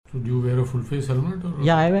So do you wear a full face helmet? Or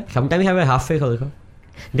Yeah, I wear. Sometimes I wear half face also.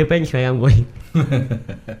 Depends where I'm going.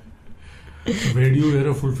 Where do you wear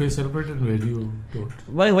a full face helmet and where do you don't?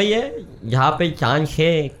 बस वही है, जहाँ पे chance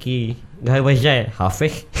है कि घर बच जाए हाफ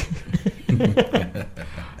फेस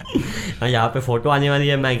और यहाँ पे फोटो आने वाली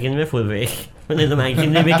है मैगजीन में फुल फेस, नहीं तो मैगजीन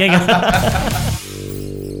नहीं बिकेगा.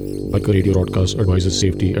 Biker Radio Broadcast advises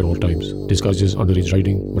safety at all times, discourages underage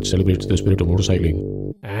riding, but celebrates the spirit of motorcycling.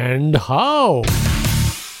 And how?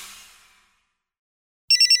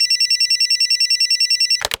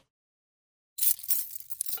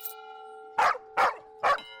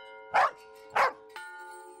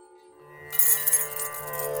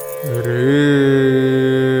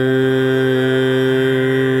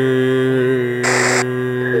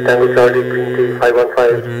 Tango Charlie, Green Tea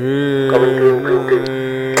 515, coming to Green Tea.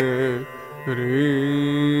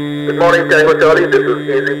 Good morning, Tango Charlie, this is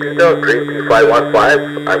Easy Peter, Green Tea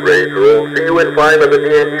 515, I'm ready to roll. See you in 5 at the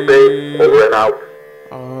DNG Bay, over and out.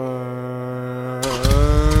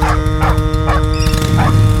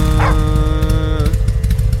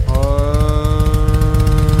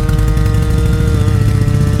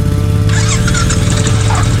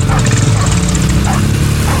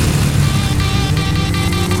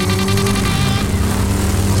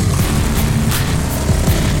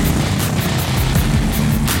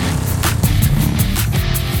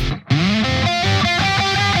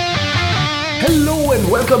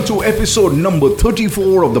 Welcome to episode number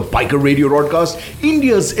 34 of the Biker Radio Broadcast,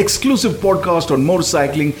 India's exclusive podcast on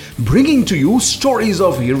motorcycling, bringing to you stories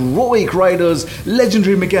of heroic riders,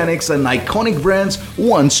 legendary mechanics and iconic brands,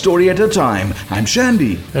 one story at a time. I'm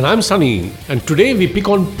Shandy. And I'm Sunny. And today we pick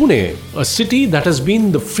on Pune, a city that has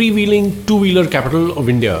been the freewheeling two-wheeler capital of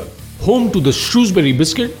India. Home to the Shrewsbury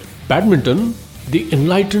biscuit, badminton, the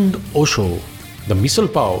enlightened Osho, the misal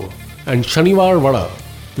pav and Shaniwar vada,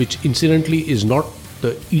 which incidentally is not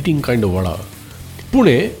the eating kind of vada.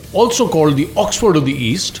 Pune, also called the Oxford of the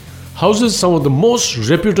East, houses some of the most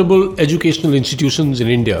reputable educational institutions in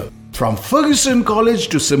India. From Ferguson College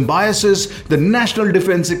to Symbiosis, the National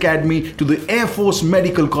Defence Academy to the Air Force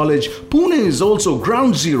Medical College, Pune is also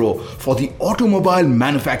ground zero for the automobile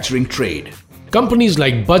manufacturing trade. Companies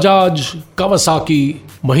like Bajaj, Kawasaki,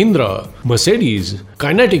 Mahindra, Mercedes,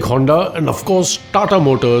 Kinetic Honda and of course Tata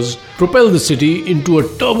Motors propel the city into a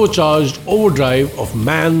turbocharged overdrive of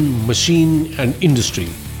man, machine and industry.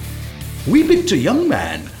 We picked a young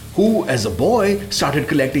man who as a boy started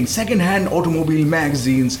collecting second-hand automobile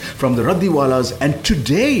magazines from the Raddiwalas and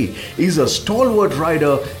today is a stalwart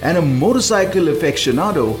rider and a motorcycle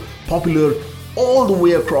aficionado popular all the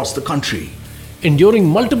way across the country. Enduring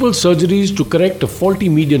multiple surgeries to correct a faulty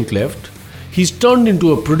median cleft, he's turned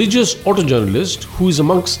into a prodigious autojournalist who is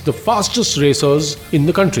amongst the fastest racers in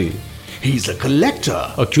the country. He's a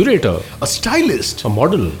collector, A curator, a stylist, a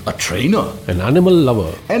model, a trainer, an animal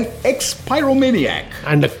lover, an ex-pyromaniac,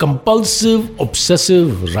 and a compulsive,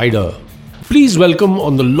 obsessive rider. Please welcome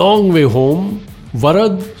on the long way home,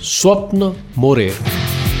 Varad Swapna More.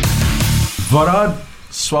 Varad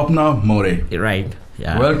Swapna More. Right.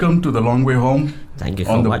 Yeah. Welcome to the long way home. Thank you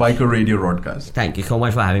so on the much. Biker Radio Broadcast. Thank you so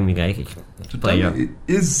much for having me, guys. It's a So tell pleasure. me,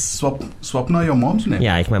 is Swapna your mom's name?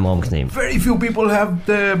 Yeah, it's my mom's name. Very few people have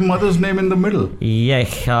their mother's name in the middle.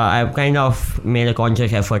 Yes, I've kind of made a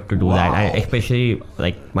conscious effort to do that. Wow. Especially,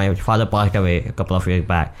 like, my father passed away a couple of years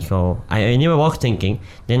back. So I never was thinking,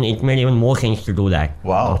 then it made even more sense to do that.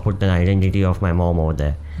 Wow. Put an identity of my mom over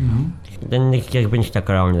there. Then it's just been stuck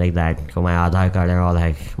around like that. So my Aadhaar card and all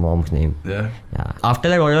has mom's name. Yeah. Yeah. After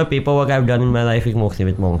that, whatever paperwork I've done in my life is mostly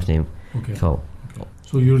with mom's name. Okay. So,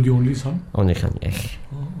 So you're the only son? only son, yes.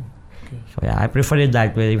 Okay. So yeah, I prefer it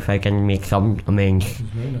that way if I can make some amends It's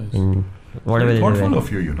very nice. in whatever Very it is. thoughtful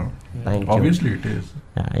of you, Thank you. Obviously it is.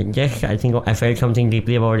 Yeah, I think I felt something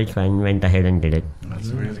deeply about it and went ahead and did it. That's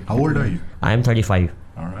amazing. How old are you? I am 35.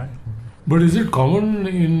 All right. But is it common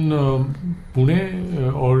in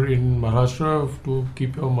Pune or in Maharashtra to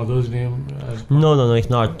keep your mother's name as... No, it's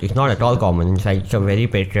not. It's not at all common. In fact, it's a very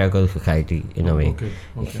patriarchal society in a way. Okay.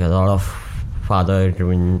 It's a lot of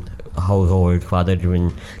father-driven household,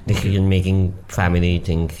 father-driven decision-making family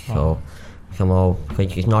things. So somehow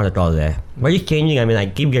it's not at all there. But it's changing. I mean, I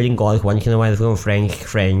keep getting calls once in a while from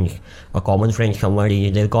friends, a common friend, somebody.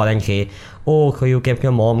 They'll call and say, "Oh, so you kept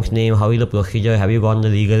your mom's name? How is the procedure? Have you gone the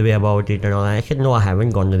legal way about it?" And all. I said, "No, I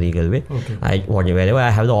haven't gone the legal way. Okay. Whenever I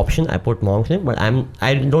have the option, I put mom's name. But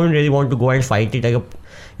I don't really want to go and fight it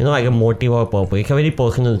like a motive or purpose. It's a very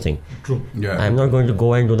personal thing. True. Yeah. I'm not going to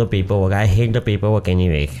go and do the paperwork. I hate the paperwork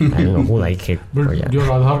anyway. I don't know who likes it. But yeah. your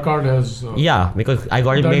Aadhaar card has... Yeah, because I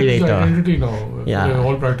got it that made is the later. identity now. Yeah.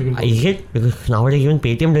 All practical. Is it? Because nowadays even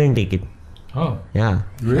Paytm didn't take it. Huh. Yeah.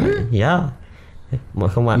 Really? Yeah.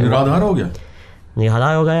 So my, Niradhar ho gaya?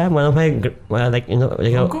 Niradhar ho gaya. One of my like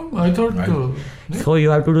How come? I thought. so you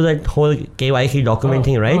have to do that whole KYC document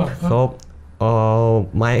thing, right? So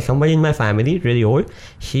somebody in my family, really old,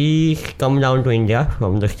 she come down to India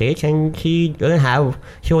from the States and she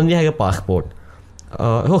only has a passport.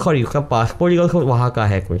 उसका passport ही वहाँ का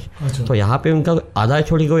है कुछ, तो यहाँ पे उनका आधार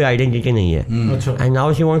छोड़ कोई आइडेंटिटी नहीं है. And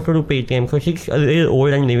now she wants to do Paytm, so she's a little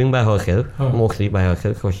old and living by herself, mostly by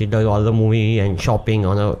herself, so she does all the movie and shopping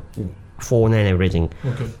on her phone and everything.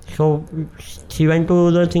 So she went to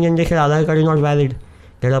the thing and they said Aadhaar card is not valid,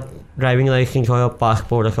 get a driving license or a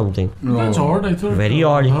passport or something. That's odd. I thought very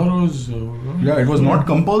odd. Yeah, it was not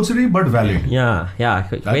compulsory but valid. Yeah,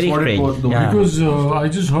 That's very what strange. it was. Because I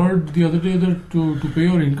just heard the other day that to pay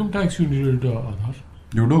your income tax you needed Aadhaar.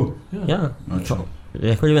 You do? Yeah. Achha.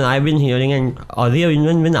 That's when I've been hearing, and earlier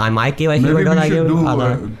even when my KYC Maybe got done, I gave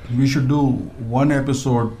Aadhaar. we should do one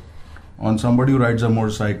episode on somebody who rides a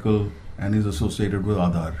motorcycle and is associated with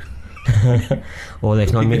Aadhaar. Oh,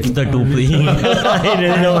 let's not mix the two, please. I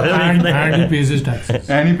really know what And he pays his taxes.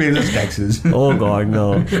 And he pays his taxes. Oh God, no.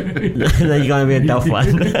 That's gonna be a tough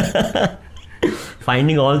one.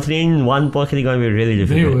 Finding all three in one person is gonna be really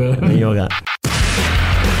difficult. Yoga.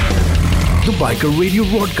 The Biker Radio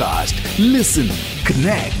broadcast. Listen,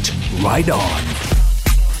 connect, ride on.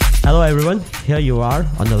 Hello everyone, here you are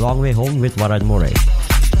on the long way home with Varad More.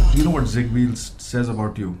 You know what Zig Wheels says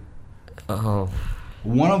about you?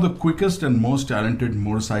 One of the quickest and most talented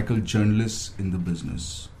motorcycle journalists in the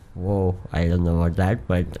business. Whoa, I don't know about that,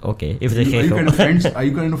 but okay. If they Are say you so.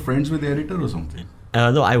 kind of friends with the editor or something?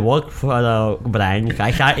 No, I work for the brand. In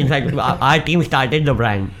fact, our team started the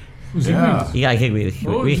brand. Yeah. Yeah,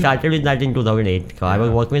 we started with that in 2008. So I was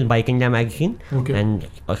working with Bike India magazine, and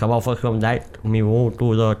some of us from that we moved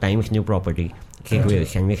to the Times new property,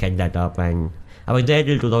 and we set that up, and I was there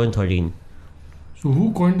till 2013. So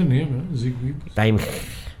who coined the name, Zig Wheels? Times.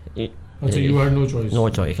 So you had no choice. No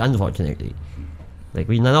choice, unfortunately. Like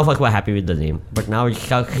none of us were happy with the name, but now it's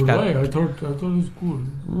stuck. Why? I thought it was cool.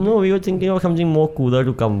 No, we were thinking of something more cooler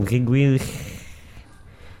to come. Zig Wheels,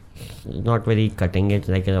 not very cutting edge,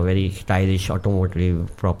 like a very stylish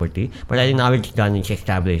automotive property. But I think now it's done, it's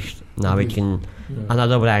established. Now it's in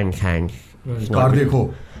another brand's hands. Car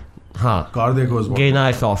Dekho. हाँ. Car Dekho is what?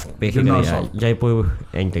 Girnar Soft, basically. Girnar Yeah. Soft. Jaipur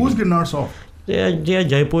entity. Who's Girnar Soft? They are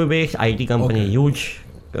Jaipur-based IT company, huge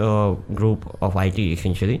group of IT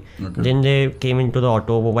essentially. Then they came into the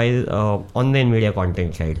automobile online media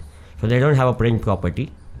content side. So they don't have a print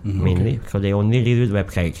property mainly. So they only deal with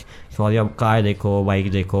websites. So all your car dekho,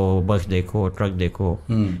 bike dekho, bus dekho, truck dekho,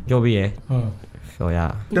 jo bhi hai. So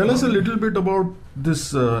yeah. Tell us a little bit about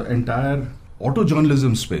this entire auto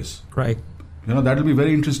journalism space. Right. You know, that will be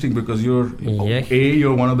very interesting because you're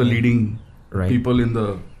one of the leading people in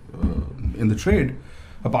the trade.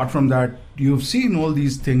 Apart from that, you've seen all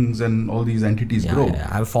these things and all these entities grow. Yeah,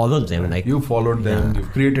 I've followed them. Like you followed them,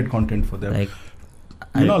 you've created content for them. Like,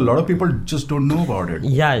 a lot of people just don't know about it.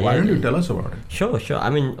 Why don't you tell us about it? Sure.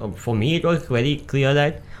 I mean, for me, it was very clear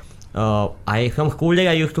that from school days,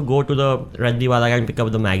 I used to go to the Raddiwala and pick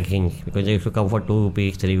up the magazines because they used to come for 2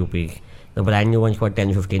 rupees, 3 rupees. The brand new ones for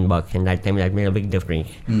 $10-15, and that time that made a big difference.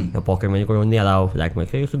 The pocket money could only allow that much.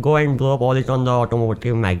 So I used to go and blow up all it on the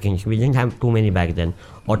automotive magazines. We didn't have too many back then.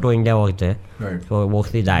 Auto India was there, so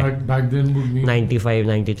mostly that. Back then would mean 95,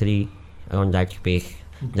 93, around that space.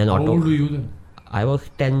 Then How old were you then? I was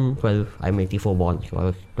 10, 12. I'm 84 born, so I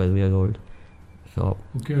was 12 years old. So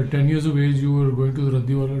okay, at 10 years of age, you were going to the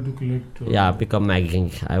Raddiwala to collect. Pick up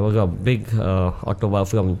magazines. I was a big auto buff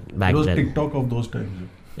from back it was then. TikTok of those times.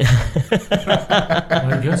 I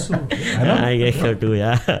guess so. I guess so too,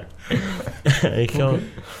 yeah.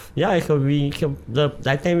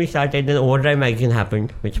 That time we started, then Overdrive magazine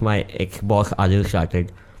happened, which my ex-boss Adil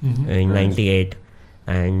started in 98.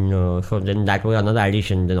 And so then that was another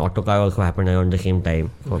addition. Then Autocar also happened around the same time.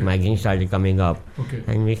 So magazines started coming up.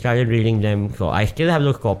 And we started reading them. So I still have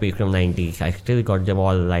those copies from 90s. I still got them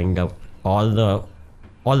all lined up. All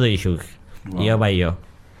the issues. Year by year.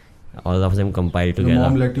 All of them compiled together. Your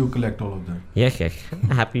mom let you collect all of that? Yes.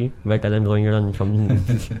 Happy. Better than going on something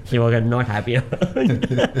she was not happy about.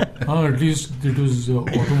 At least it was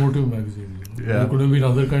automotive magazine. There could have been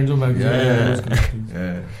other kinds of magazines.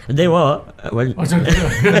 They were. Well,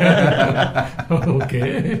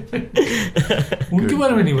 okay. उनके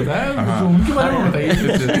बारे में नहीं बताया, उनके बारे में बताइए.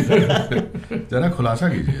 जरा खुलासा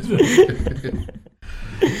कीजिए.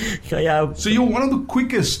 So you're one of the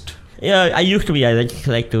quickest. Yeah, I used to be. I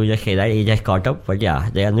like to just say that he just caught up, but yeah,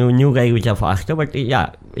 there are new guys which are faster. But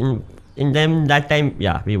yeah, in them that time,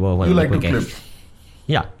 yeah, we were one of the quickest.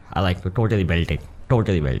 Yeah, I like to totally belt it.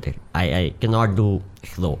 I cannot do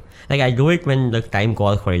slow. Like I do it when the time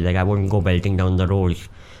calls for it. Like I wouldn't go belting down the roads,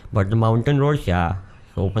 but the mountain roads, yeah,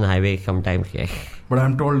 open highway sometimes, yes. But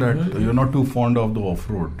I'm told that you're not too fond of the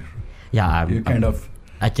off-road. Yeah,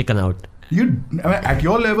 I chicken out. At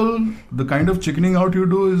your level, the kind of chickening out you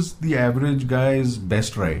do is the average guy's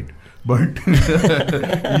best ride. But let's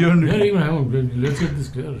get this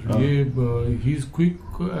clear. He's quick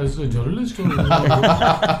as a journalist, or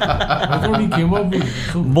I thought he came up with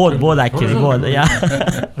both actually, both. Yeah.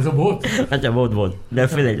 both.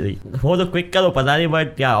 Definitely. For the quick ka to pata nahi,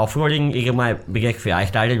 but yeah, off-roading is my biggest fear. I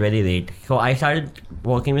started very late, so I started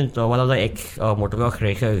working with one of the ex-motocross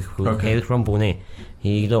racers who hails from Pune.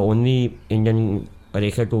 He's the only Indian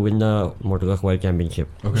racer to win the Motocross World Championship.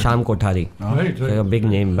 Shyam Kothari. Right. Like a big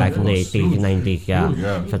name back in the 80s, 90s.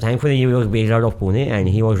 Yeah. So thankfully he was based out of Pune and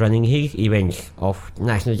he was running his events of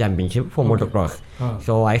national championship for motocross.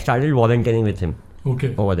 So I started volunteering with him.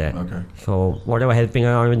 Over there. So whatever, helping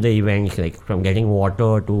around with the events, like from getting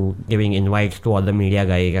water to giving invites to all the media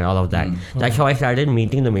guys and all of that. That's how I started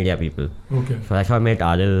meeting the media people. So that's how I met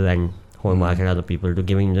Adil and Hallmark and other people, to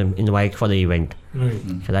giving them invites for the event.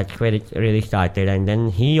 So that's where it really started. And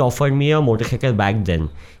then he offered me a motorcycle back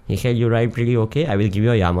then. He said, you ride pretty okay, I will give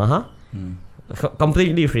you a Yamaha. So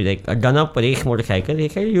completely free, like a done up race motorcycle. He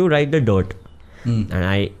said, you ride the dirt. And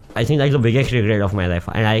I think that's the biggest regret of my life.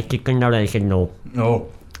 And I chickened out and I said, no.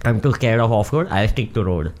 I'm too scared of off-road, I'll stick to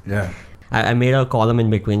road. I made a column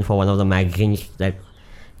in between for one of the magazines that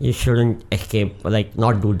you shouldn't escape, like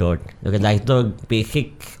not do dirt, because that's the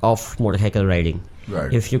basic of motorcycle riding.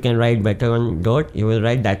 If you can ride better on dirt, you will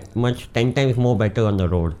ride that much, 10 times more better on the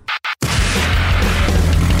road.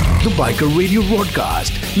 The Biker Radio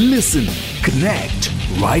broadcast. Listen, connect,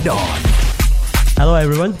 ride on. Hello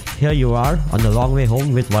everyone, here you are on the long way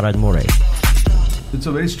home with Varad More. It's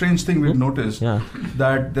a very strange thing we've noticed,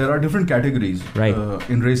 that there are different categories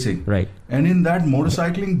in racing. And in that,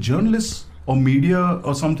 motorcycling journalists or media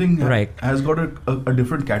or something has got a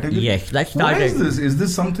different category. Yes, that started. Why is this? Is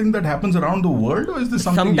this something that happens around the world, or is this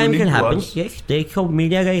something sometimes unique it happens, to us? yes. They so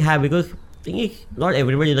media guys have, because thing is, not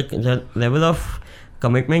everybody, the level of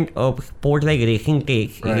commitment of sport like racing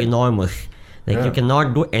takes is enormous. Like you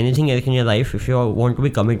cannot do anything else in your life if you want to be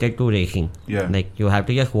committed to racing. Like you have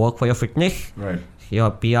to just work for your fitness, your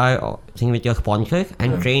PR thing with your sponsors,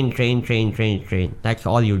 and train. That's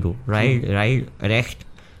all you do. Ride, rest,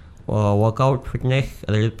 workout, fitness,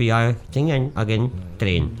 a little PR thing, and again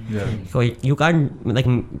train. So you can't like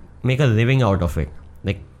make a living out of it,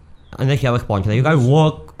 like unless you have a sponsor. You can't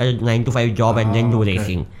work a 9-to-5 job and then do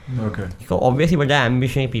racing. So obviously, but the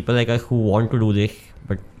ambition, people like us who want to do this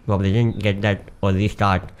but probably didn't get that early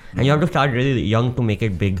start, and you have to start really young to make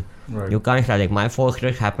it big. You can't start, like my first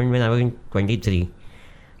race happened when I was in 23.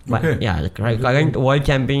 But yeah, the current world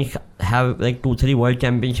champions have like 2-3 world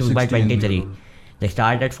championships by 23. They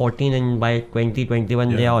start at 14 and by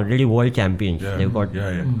 2021 they are already world champions. They've got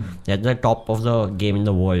they're the top of the game in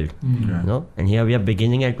the world. You know? And here we are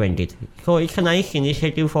beginning at 23. So it's a nice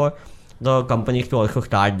initiative for the companies to also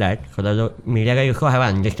start that, so that the media guys also have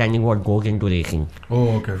an understanding what goes into racing.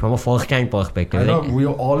 From a first-hand perspective. I thought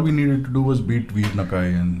all we needed to do was beat Veer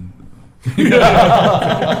Nakai and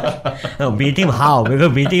no, beat him how?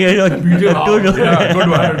 Because beating him good one.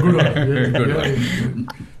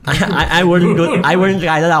 I wouldn't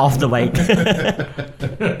try that off the bike.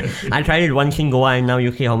 I tried it once in Goa and now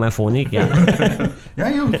you see how my phone is. Your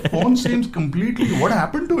phone seems completely... What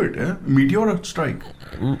happened to it? Meteor strike?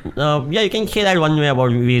 You can say that one way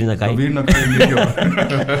about Veer Nakai. Veer Nakai meteor.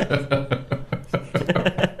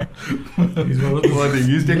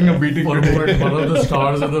 He's taking a beating today. One of the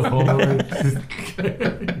stars of the Formula.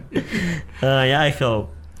 So...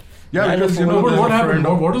 because what happened?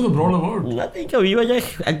 What was the brawl about? Nothing. So we were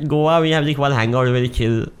just at Goa. We have this one hangout, very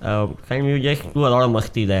chill, and we just do a lot of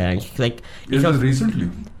masti there. And like this was recently.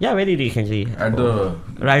 Yeah, very recently. At the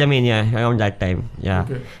Ridermania, around that time. Yeah.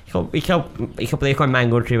 So it's a place called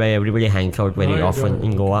Mango Tree where everybody hangs out very often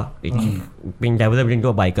in Goa. It's been developed into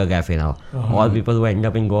a biker cafe now. All people who end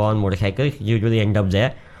up in Goa on motorcycles usually end up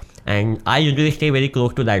there, and I usually stay very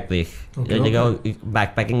close to that place. There's like a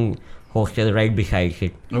backpacking hostel right beside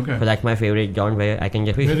it. So that's my favorite joint where I can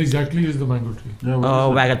just... Where exactly is the Mango Tree?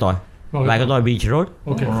 Vagator. Vagator Beach Road.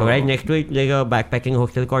 So right next to it, there's a backpacking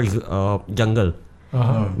hostel called Jungle.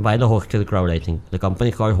 By the Hostel Crowd, I think. The company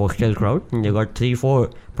is called Hostel Crowd, and they got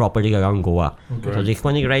 3-4 properties around Goa. So this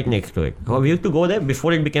one is right next to it. So we used to go there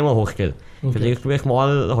before it became a hostel. So there used to be a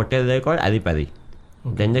small hotel there called Ali Pali.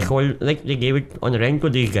 Okay. Then they sold, like they gave it on rent to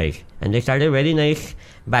these guys, and they started a very nice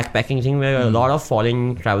backpacking thing where a lot of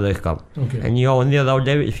foreign travelers come. Okay. And you're only allowed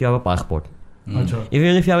there if you have a passport.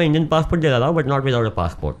 Even if you have an Indian passport, they're allowed, but not without a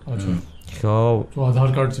passport. So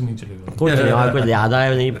Aadhaar card से नहीं चलेगा. कुछ नहीं, और कुछ ज़्यादा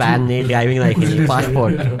नहीं, pan नहीं, ड्राइविंग लाइसेंस,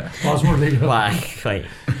 पासपोर्ट. Passport लेगा. Right.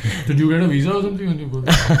 Did you get a visa or something when you go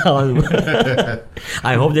there?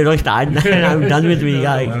 I hope they don't start that. I'm done with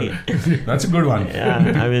visa. That's a good one. Yeah,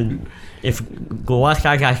 I mean, if Goa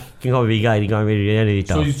starts asking for visa, it's gonna be really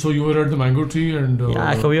tough. So you were at the mango tree and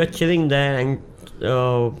yeah, so we were chilling there, and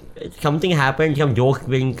something happened. Some jokes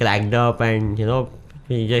being cracked up, and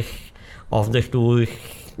we just off the stool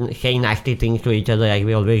saying nasty things to each other like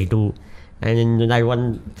we always do. And in that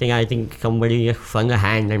one thing, I think somebody just flung a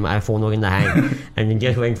hand, and my phone was in the hand, and it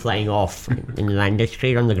just went flying off and landed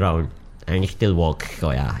straight on the ground. And it still works.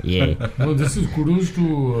 So yeah. No, this is kudos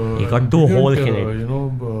to. He got 2 holes in it.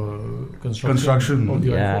 Construction of the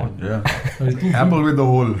iPhone. Yeah. Apple with the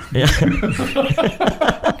hole.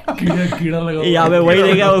 कीड़ा लगा. यहाँ पे वही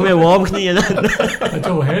देखा, उसमें worms नहीं है ना.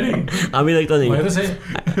 अच्छा वो है नहीं. अभी तक तो नहीं. वायरस है.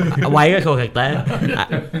 वायरस हो सकता है.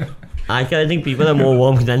 आजकल I think people are more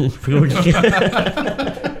worms than fruits.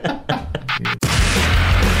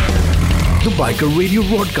 The Biker Radio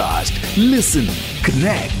broadcast. Listen,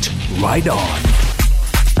 connect, ride on.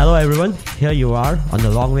 Hello everyone, here you are on the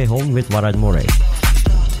long way home with Varad More.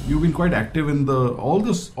 You've been quite active in all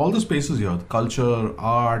the spaces here: culture,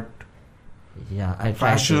 art,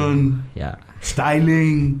 fashion,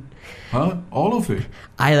 styling, all of it.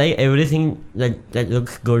 I like everything that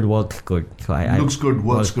looks good, works good. So looks good,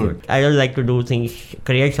 works good. I don't like to do things,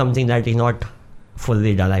 create something that is not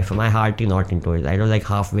fully done. Like, my heart is not into it. I don't like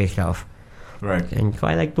halfway stuff. Right. And so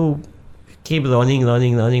I like to keep learning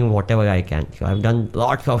whatever I can. So I've done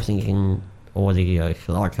lots of things over the years.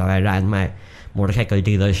 I ran my motorcycle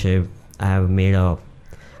dealership. I have made a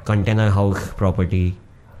container house property.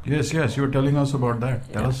 Yes, you were telling us about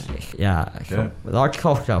that. Tell us. Yeah. So lots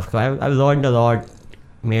of stuff. So I've learned a lot,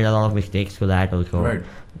 made a lot of mistakes to that also. Right.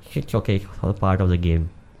 It's okay, it's all part of the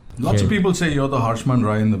game. Lots of people say you're the Harshman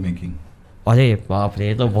Rai in the making. अरे बाप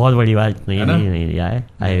रे, तो बहुत बड़ी बात नहीं यार.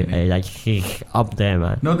 I like she's up there,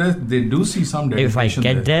 man. No, they do see some dedication. If I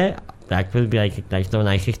get there, that will be like that's the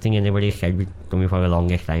nicest thing anybody said to me for the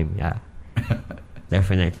longest time. Yeah,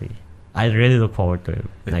 definitely. I really look forward to him.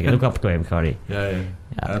 Like, look up to him. Sorry. Yeah,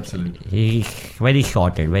 absolutely. He's very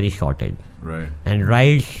sorted. Right. And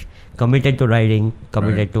rides, committed to riding,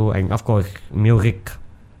 committed to, and of course music.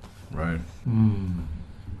 Right.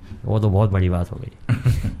 वो तो बहुत बड़ी बात हो गई.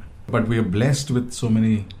 But we are blessed with so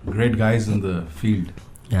many great guys in the field.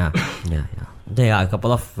 Yeah. There are a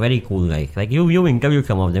couple of very cool guys. Like you interviewed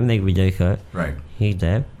some of them, like Vijay sir. Right. He's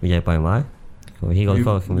there, Vijay Parmar. So he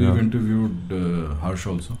also. We've interviewed Harsh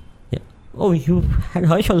also. Yeah. Oh, you had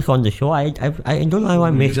Harsh also on the show. I don't know how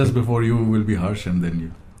I missed. Just before you will be Harsh, and then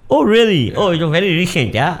you. Oh really? Yeah. Oh, it's very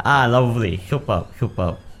recent. Yeah. Lovely.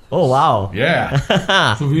 Superb. Oh wow. Yeah.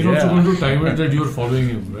 So we're also going to time it that you're following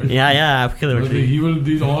him, right? Yeah, absolutely. He will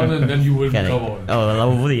be on and then you will come on. Oh,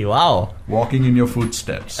 lovely. Wow. Walking in your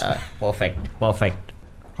footsteps. Perfect.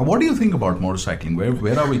 What do you think about motorcycling?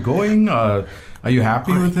 Where are we going? Are you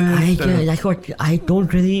happy with it? That's what I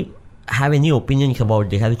don't really have any opinions about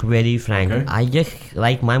this. I'll be very frank. Okay. I just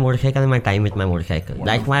like my motorcycle and my time with my motorcycle. Wonderful.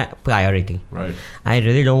 That's my priority. Right. I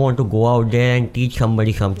really don't want to go out there and teach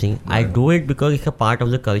somebody something. Right. I do it because it's a part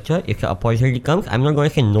of the culture. If the opportunity comes, I'm not going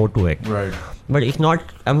to say no to it. Right. But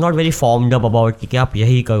I'm not very formed up about कि आप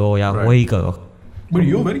यही करो या वही करो. But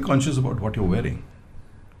you're very conscious about what you're wearing.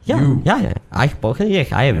 Yeah. I personally,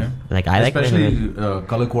 yes, I am. Yeah. Like I especially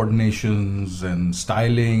color coordinations and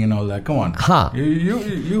styling and all that. Come on.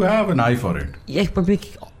 You have an eye for it. Yes, but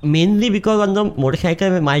mainly because on the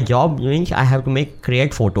motorcycle, my job means I have to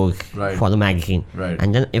create photos for the magazine. Right.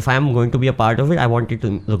 And then if I'm going to be a part of it, I want it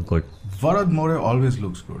to look good. Varad More always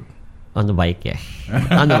looks good. On the bike, yes.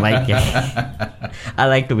 I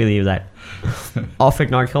like to believe that. Off it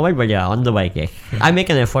not so much, but yeah, on the bike, yes. I make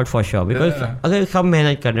an effort for sure because अगर सब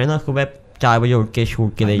मेहनत कर रहे हैं ना, सुबह 4 बजे उठ के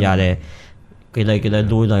शूट के लिए जा रहे हैं, किधर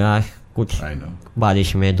दूर दराज कुछ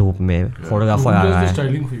बारिश में धूप में फोटोग्राफर आ रहा है.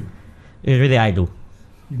 Usually I do.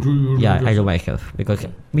 I do myself because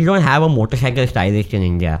we don't have a motorcycle stylist in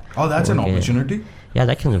India. Oh, that's an opportunity. Yeah,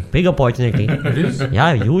 that's a big opportunity. It is?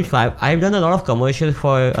 Yeah, huge. I've done a lot of commercials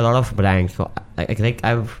for a lot of brands. So,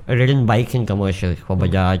 I've ridden bikes in commercials for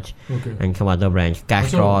Bajaj and some other brands.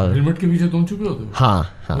 Castrol. Helmet के पीछे तुम छुपे होते हो? हाँ.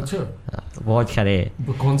 अच्छा. बहुत सारे.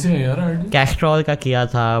 कौन से हैं यार? Castrol का किया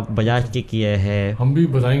था, बजाज के किए हैं. हम भी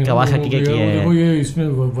बताएंगे. Kawasaki के किए हैं. देखो ये इसमें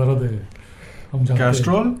वरद है. हम जानते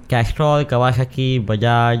हैं. Castrol, Kawasaki,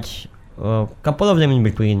 Bajaj, couple of them in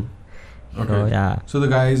between. Okay. So, yeah. So the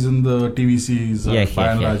guys in the TVCs,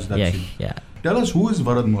 by and large, that's yes, it. yeah. Tell us, who is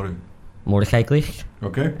Varad More? Motorcyclist.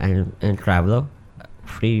 Okay. And traveler.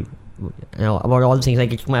 Free. About all things,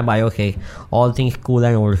 like it's my bio, okay. All things cool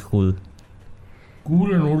and old school.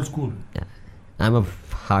 Cool and old school. Yeah. I'm a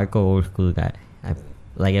hardcore old school guy. I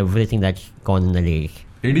like everything that's gone in the days.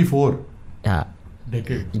 84. Yeah.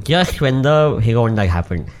 Decade. Just when the Hero Honda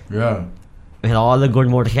happened. Yeah. When all the good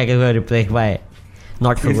motorcycles were replaced by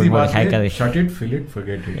not so good motorcycles. Shut it, fill it,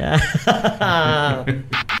 forget it. Yeah.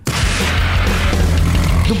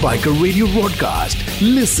 The Biker Radio broadcast.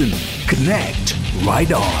 Listen, connect,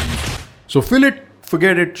 ride on. So fill it,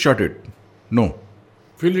 forget it, shut it. No.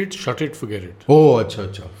 Fill it, shut it, forget it. Oh,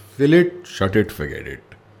 acha. Fill it, shut it, forget it.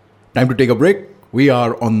 Time to take a break. We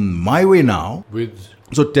are on my way now.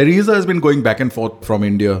 So Teresa has been going back and forth from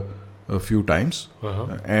India a few times.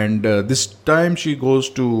 And this time she goes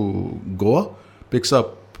to Goa, picks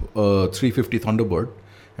up a 350 Thunderbird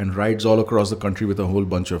and rides all across the country with a whole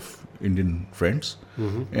bunch of Indian friends.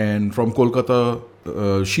 And from Kolkata,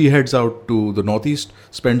 she heads out to the northeast,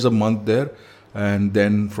 spends a month there. And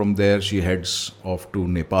then from there she heads off to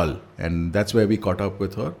Nepal, and that's where we caught up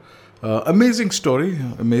with her. Amazing story,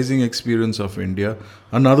 amazing experience of India,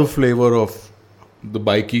 another flavor of the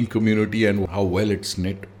biking community and how well it's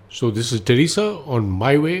knit. So this is Teresa on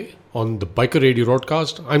My Way on the Biker Radio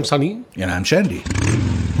broadcast. I'm Sunny. And I'm Shandy.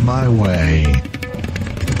 My Way.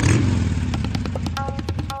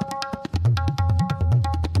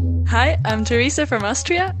 Hi, I'm Teresa from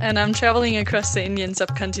Austria, and I'm traveling across the Indian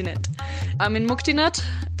subcontinent. I'm in Muktinath.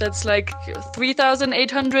 That's like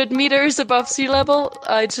 3,800 meters above sea level.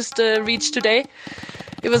 I just reached today.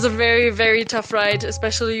 It was a very, very tough ride,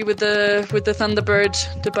 especially with the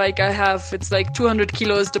Thunderbird, the bike I have. It's like 200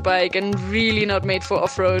 kilos, the bike, and really not made for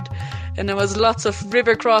off-road. And there was lots of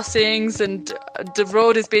river crossings, and the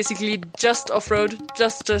road is basically just off-road,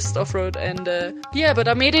 just off-road. And but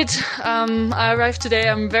I made it. I arrived today.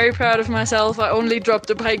 I'm very proud of myself. I only dropped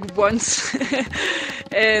the bike once.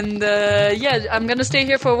 And I'm gonna stay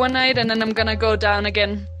here for one night, and then I'm gonna go down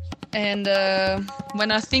again. And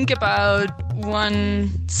when I think about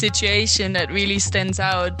one situation that really stands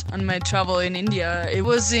out on my travel in India, it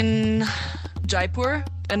was in Jaipur.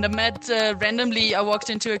 And I met randomly, I walked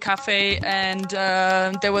into a cafe, and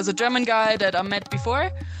there was a German guy that I met before.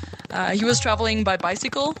 He was traveling by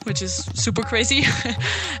bicycle, which is super crazy.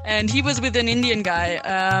 And he was with an Indian guy.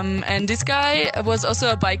 And this guy was also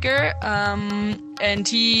a biker. And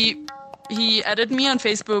he added me on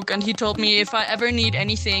Facebook, and he told me if I ever need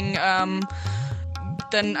anything,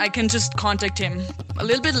 then I can just contact him. A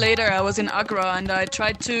little bit later, I was in Agra, and I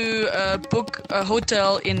tried to book a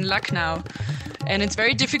hotel in Lucknow. And it's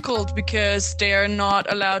very difficult because they are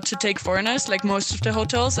not allowed to take foreigners, like most of the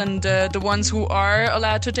hotels. And the ones who are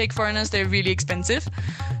allowed to take foreigners, they're really expensive.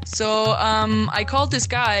 So I called this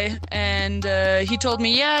guy, and he told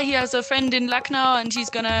me, he has a friend in Lucknow, and he's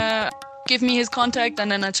gonna give me his contact,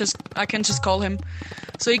 and then I can just call him.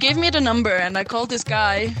 So he gave me the number, and I called this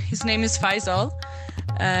guy. His name is Faisal.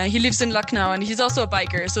 He lives in Lucknow, and he's also a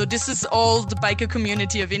biker. So this is all the biker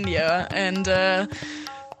community of India. And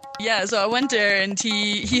so I went there, and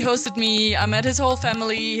he hosted me. I met his whole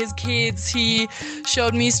family, his kids. He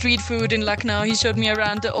showed me street food in Lucknow. He showed me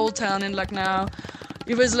around the old town in Lucknow.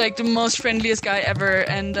 He was like the most friendliest guy ever.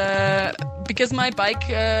 And because my bike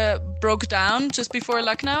broke down just before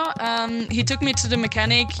Lucknow, he took me to the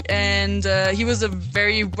mechanic, and he was a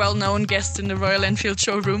very well-known guest in the Royal Enfield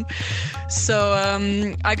showroom. So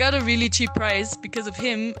I got a really cheap price because of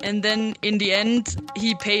him, and then in the end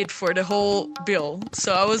he paid for the whole bill.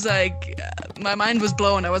 So I was like, my mind was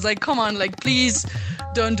blown. I was like, come on, like, please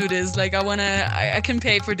don't do this. Like, I can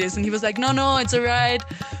pay for this. And he was like, no, it's all right.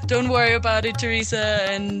 Don't worry about it, Teresa.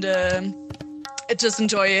 And just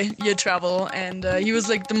enjoy your travel. And he was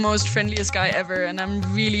like the most friendliest guy ever. And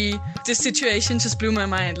this situation just blew my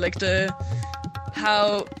mind. Like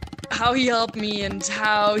how he helped me, and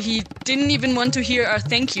how he didn't even want to hear our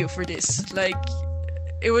thank you for this. Like,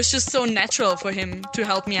 it was just so natural for him to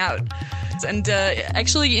help me out. And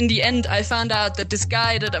actually, in the end, I found out that this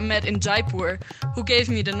guy that I met in Jaipur, who gave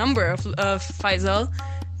me the number of Faisal,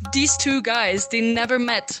 these two guys, they never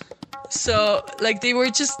met. So, like, they were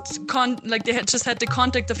just they had just had the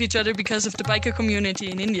contact of each other because of the biker community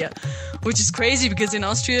in India, which is crazy because in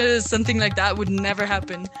Austria something like that would never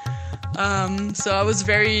happen. So I was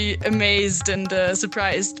very amazed and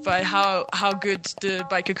surprised by how good the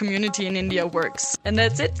biker community in India works. And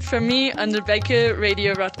that's it from me on the Biker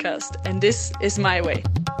Radio broadcast. And this is My Way.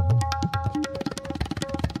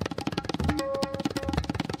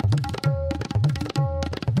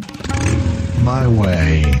 my way.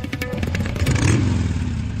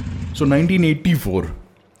 So 1984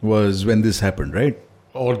 was when this happened, right?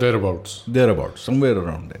 Or thereabouts. Thereabouts, somewhere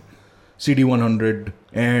around there. CD100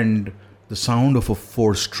 and the sound of a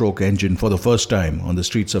 4-stroke engine for the first time on the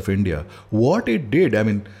streets of India. What it did, I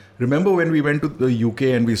mean, remember when we went to the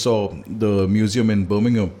UK and we saw the museum in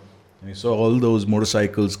Birmingham? We saw all those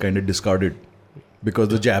motorcycles kind of discarded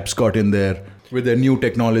because the Japs got in there with their new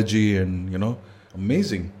technology and,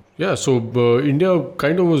 amazing. Yeah, so India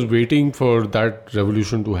kind of was waiting for that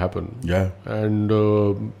revolution to happen. Yeah. And,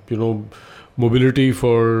 mobility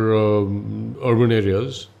for urban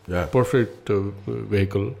areas. Yeah. Perfect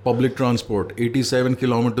vehicle. Public transport, 87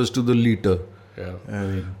 kilometers to the liter. Yeah.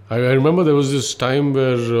 I I remember there was this time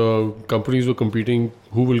where companies were competing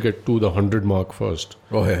who will get to the 100 mark first.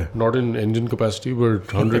 Oh, yeah. Not in engine capacity,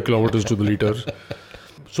 but 100 kilometers to the liter.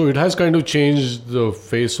 So it has kind of changed the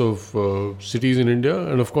face of cities in India.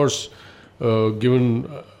 And of course, given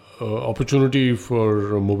opportunity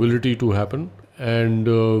for mobility to happen. And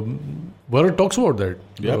Bharat talks about that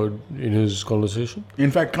in his conversation. In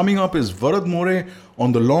fact, coming up is Varad More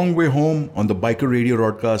on The Long Way Home on the Biker Radio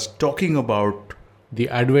broadcast talking about the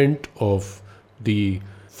advent of the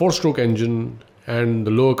 4-stroke engine and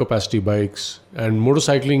the lower capacity bikes and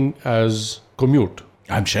motorcycling as commute.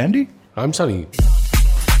 I'm Shandy. I'm Sunny.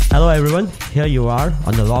 Hello everyone, here you are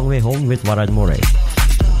on The Long Way Home with Varad More.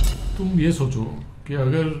 तुम ये सोचो कि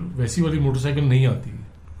अगर वैसी वाली motorcycle नहीं आती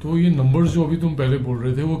तो ये numbers जो अभी तुम पहले बोल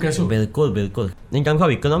रहे थे वो कैसे बिल्कुल बिल्कुल. In terms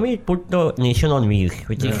of economy, it put the nation on wheels,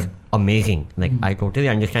 which is amazing. Like I totally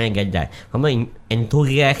understand and get that. From an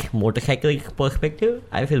enthusiast motorcycle perspective,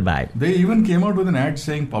 I feel bad. They even came out with an ad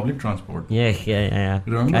saying public transport. Yes, yeah.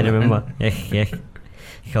 Remember I remember. Yes.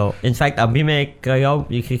 So, in fact, अभी मैं कर रहा हूँ,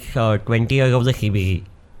 this is 20 years of the CBG.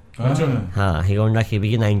 हाँ, Hero Honda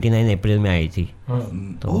CBG 99 अप्रैल में आई थी.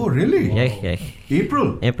 Oh, really? Yes.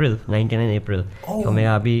 April 99 April. So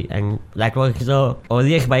मेरा अभी, and that was the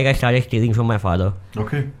earliest bike I started stealing from my father.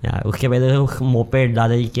 Okay. Yeah, उसके पहले मोपेड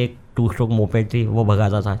दादाजी की एक 2-stroke मोपेड थी, वो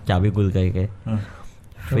भगाता था चाबी गुल करके.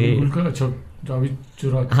 चाबी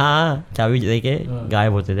चुरा. हाँ, चाबी लेके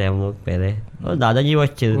गायब होते थे हम लोग पहले. और दादाजी वो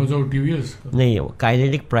चिल नहीं,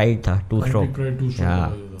 काइनेटिक प्राइड था 2-stroke.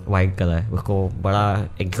 हाँ, वाइट कलर, उसको बड़ा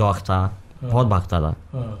एग्जॉस्ट था, बहुत भागता था.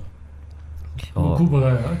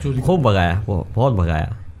 खूब भगाया वो, बहुत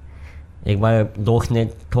भगाया. एक बार दोस्त ने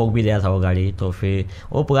ठोक भी दिया था वो गाड़ी. तो फिर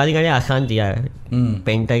वो पुरानी गाड़ी आसान थी यार,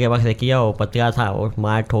 पेंटर के पास लेके आओ, पतला था और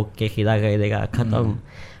मार ठोक के सीधा कर देगा, खत्म.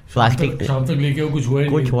 प्लास्टिक शाम तक लेके कुछ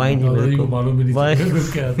हुआ ही नहीं. बस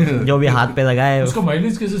जो भी हाथ पे लगाए. उसका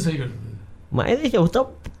माइलेज कैसे सही करते थे? माइलेज होता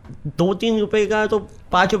 2-3 रुपए का, तो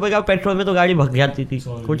 5 रुपए का पेट्रोल में तो गाड़ी भग जाती थी.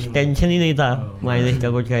 कुछ टेंशन ही नहीं था माइलेज का,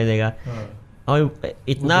 कुछ कर देगा. और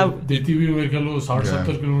इतना देती भी मेरे ख्याल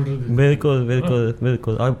 60-70 किलोमीटर.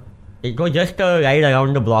 बिल्कुल. और it was just a ride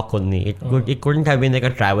around the block only. It couldn't have been like a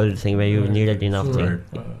travel thing where you needed enough thing.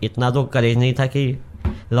 इतना तो करेज नहीं था कि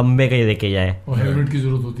लंबे कहीं लेके जाए. और हेलमेट की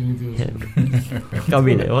जरूरत होती नहीं थी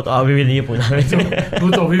कभी नहीं. वो तो अभी भी नहीं है पुणे में. वो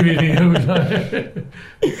तो अभी भी नहीं है.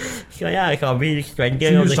 So yeah, so अभी 20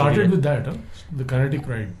 years. So you started with that, the kinetic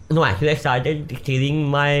ride? No, actually I started stealing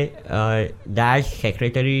my dad's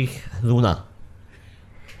secretary Luna.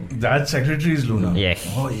 That secretary is Luna. Yes.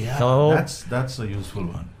 Oh yeah. So that's a useful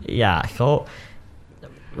one. Yeah. So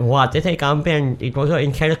वो आते थे काम पे and it was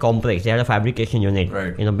inside a complex. They had a fabrication unit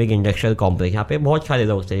in a big industrial complex. यहाँ पे बहुत सारे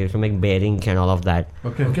लोग थे to make bearings and all of that.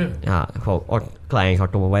 Okay. हाँ, और clients,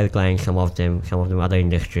 automobile clients, some of them other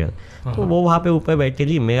industrial. तो वो वहाँ पे ऊपर बैठी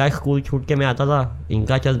थी. मेरा स्कूल छूट के मैं आता था,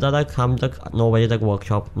 इनका चलता था शाम तक 9 बजे तक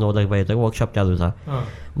वर्कशॉप, 9-10 बजे तक वर्कशॉप चालू था.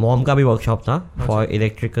 मॉम का भी वर्कशॉप था for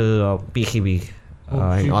electrical PCB.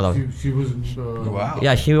 And all of she was wow.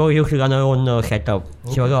 Yeah, she used to run her own setup.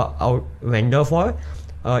 She was a vendor for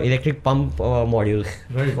electric pump modules.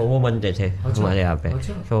 Right. So वो बनते थे हमारे यहाँ पे.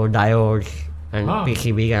 So diodes and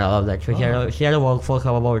PCB and all of that. So she had a workforce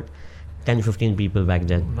of about 10-15 people back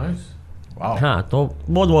then. Nice. Wow. हाँ, तो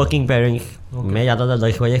बहुत working parents. मैं जाता था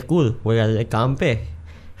 10 बजे स्कूल, वो जाते थे काम पे,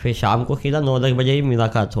 फिर शाम को सीधा 9-10 बजे ही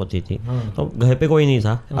मुलाकात होती थी. तो घर पे कोई नहीं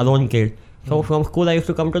था, alone kid. So from school I used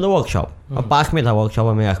to come to the workshop. और पास में था वर्कशॉप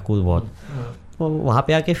और मेरा स्कूल बहुत. तो वहाँ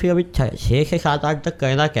पे आके फिर अभी 6 से 7-8 तक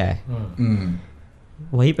करना क्या है,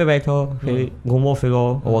 वहीं पे बैठो, फिर घूमो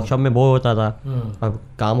फिरो. वर्कशॉप में बोर होता था, अब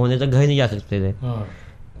काम होने तक घर नहीं जा सकते थे.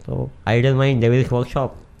 तो idle mind devil's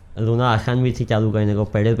workshop. Luna आसान भी थी चालू करने को,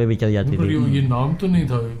 पेडल पे भी चल जाती थी. ये नाम तो नहीं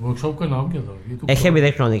था वर्कशॉप का, नाम क्या था? ये तो SM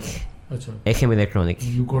इलेक्ट्रॉनिक्स. अच्छा, SM electronics.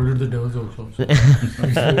 You called it the devil's workshop.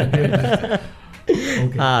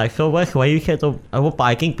 हाँ, सो बस वही से. तो वो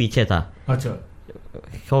पार्किंग पीछे था. अच्छा.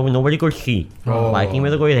 so nobody could see. Parking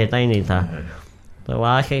में तो कोई रहता ही नहीं था. तो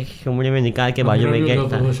वहाँ से सुमड़ी में निकाल के बाजू में गेट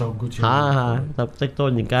था. हाँ तब तक तो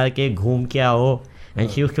निकाल के घूम के आओ. And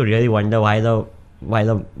she used to really wonder why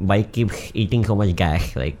the bike keeps eating so much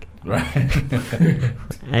gas, like. Right.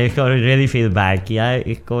 I used to really feel bad.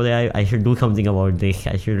 I should do something about this.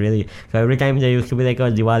 I should really. So every time there used to be like a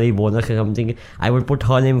Diwali bonus or something, I would put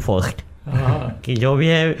her name first. कि जो भी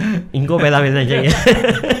है इनको पहला मिलना चाहिए.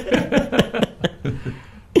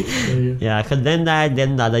 Yeah, so then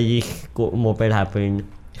Dadaji's moped happened.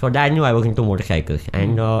 So Dad knew I was into motorcycles,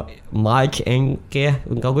 and March end के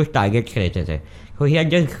उनका कुछ targets रहते थे. So he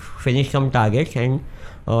had just finished some targets, and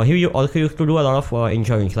he also used to do a lot of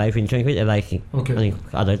insurance, life insurance with LIC. Okay.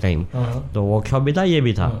 Other time. तो workshop भी था, ये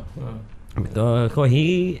भी था. So he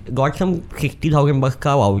got some 60,000 bucks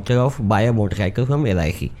का voucher of buy a motorcycle from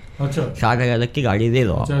LIC. अच्छा. 60,000 की गाड़ी दे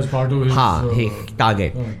दो. अच्छा, as part of his. हाँ, his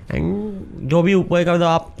target. And जो भी ऊपर का तो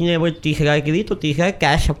आपने वो 30,000 की दी तो 30,000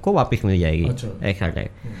 कैश आपको वापस मिल जाएगी. अच्छा. ऐसा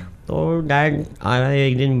टाइप. तो डैड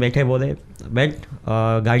एक दिन बैठे बोले बैठ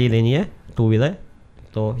गाड़ी लेनी है 2-wheeler.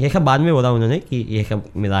 तो ये सब बाद में बोला उन्होंने कि ये सब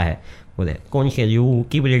मिला है. बोले कौन से you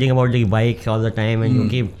keep reading about the bikes all the time and you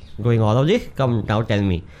keep doing all of this come now tell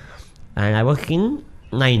me. And I was in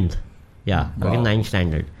 9th. या I was in 9th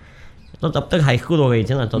standard. तो तब तक हाई स्कूल हो गई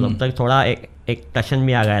थी ना, तो तब तक थोड़ा एक टशन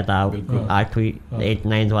भी आ गया था. 8वीं 8th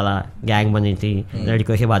 9th वाला गैंग बनी थी,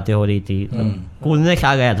 लड़कियों से बातें हो रही थी, कूलने से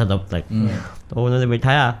आ गया था तब तक. तो उन्होंने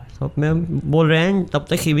बिठाया. तो मैं बोल रहे हैं तब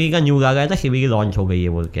तक सीबी का न्यूज़ आ गया था, सीबी की लॉन्च हो गई है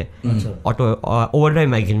बोल के. ऑटो ओवरड्राइव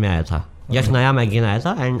मैगजीन में आया था, जस्ट नया मैगजीन आया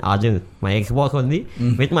था. And Adil my Xbox only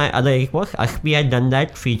with my other Xbox, अशपी had done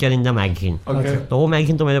that feature in the magazine. तो वो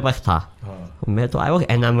मैगजीन तो मेरे पास था. मैं तो I was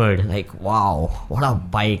enamoured, like wow what a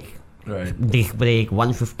bike. Disc brake,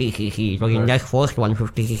 150cc. It was India's first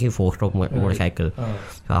 150cc 4-stroke motorcycle.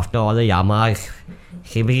 So after all the Yamahas,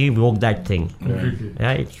 CBG broke that thing.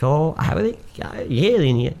 Right? So I was like, ये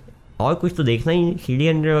लेनी है और कुछ तो देखना ही नहीं.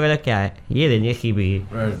 CD100 वगैरह क्या है, ये लेनी है CBG.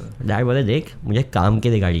 डैड बोले देख मुझे काम के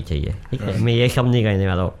लिए गाड़ी चाहिए, ठीक है, मैं ये सब नहीं करने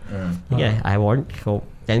वाला हूँ. ठीक है, I want so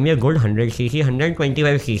tell me a good 100cc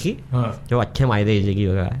 125cc जो अच्छे माइलेज देगी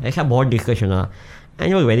वगैरह. ऐसा बहुत डिस्कशन हुआ.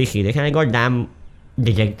 एंड वो very serious. And I got damn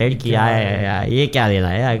dejected किया है, ये क्या लेना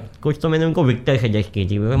है यार. कुछ तो मैंने उनको विक्टर सजेस्ट की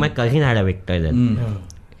थी. My cousin had a Victor then,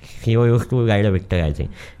 he was used to ride a Victor I think.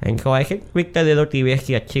 And so I said Victor ले लो, TVS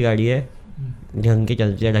की अच्छी गाड़ी है, ढंग की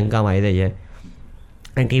चलती है, ढंग का माइलेज है.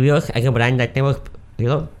 And TVS as a brand that time was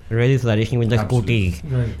really flourishing with the scooters.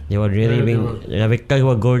 They were really being, the Victors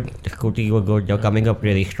were good, the scooters were good, they were coming up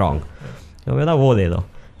really strong. तो मेरा वो ले लो.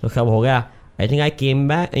 तो सब हो गया. I think I came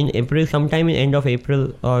back in April, sometime in end of April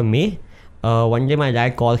or May. One day my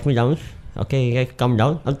dad calls me down. Okay, come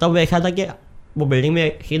down. अब तब ऐसा था कि वो बिल्डिंग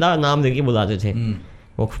में सीधा नाम लेके बुलाते थे.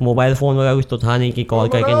 वो मोबाइल फ़ोन वगैरह कुछ तो था नहीं कि कॉल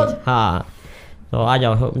करके. हाँ, तो आ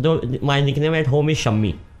जाओ. तो my nickname at home is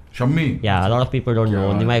Shammi. Shammi? Yeah, a lot of people don't know.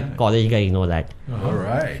 Only my college guys know that. All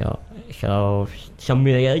right. So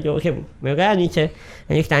Shammi लगा कि ओके. मैं गया नीचे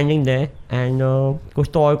and standing there and कुछ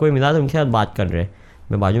तो और कोई मिला तो उनके साथ बात कर रहे.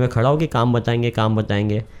 मैं बाजू में खड़ा हूँ कि काम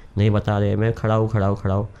बताएंगे, नहीं बता रहे. मैं खड़ा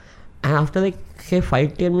हूँ. And after like say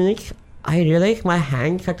 5-10 minutes, I realized my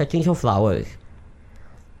hands are touching some flowers.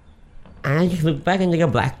 And I just looked back and like a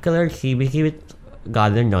black colored CBC with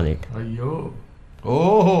garland on it.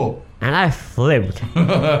 Oh! And I flipped.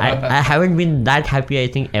 I haven't been that happy I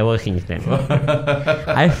think ever since then.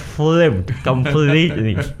 I flipped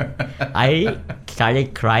completely. I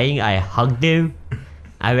started crying. I hugged him.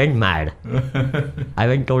 I went mad. I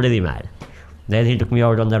went totally mad. Then he took me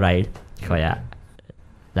out on the ride. So yeah.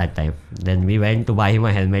 That time. Then we went to buy him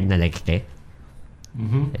a helmet the next day.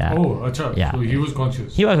 Yeah. Oh, acha. Yeah. So he was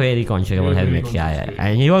conscious. He was very conscious about helmets. Yeah.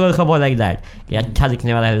 And he was also about like that. ये अच्छा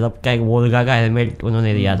दिखने वाला है. सबका एक वोल्गा का helmet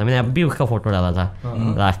उन्होंने दिया था. मैंने अभी उसका फोटो डाला था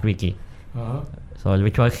last week he. So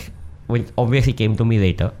which obviously came to me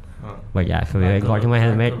later. But yeah, so we got him a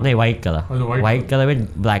helmet. No, white color. White color with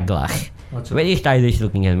black glass. Very stylish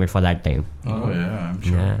looking helmet for that time. Oh yeah, I'm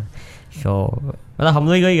sure. Yeah. So मतलब हम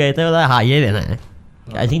लोग गए थे. मतलब हाँ ये लेना है.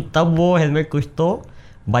 आई थिंक तब वो हेलमेट कुछ तो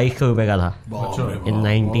 2200 रुपये का था इन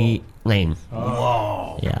 99.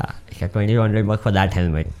 या 2,200 bucks for that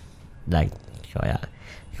helmet. Like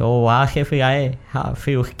so वहाँ से फिर आए. हाँ,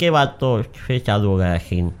 फिर उसके बाद तो फिर चालू हो गया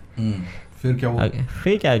सीन. फिर क्या हुआ?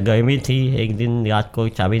 फिर क्या, गर्मी थी. एक दिन रात को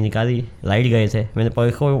चाबी निकाली, लाइट गए थे. मैंने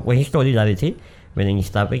परसों वही स्टोरी डाली थी मैंने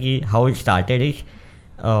इंस्टा पे कि how it started is.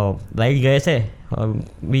 Light गए थे.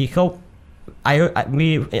 We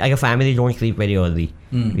as a family don't sleep very early.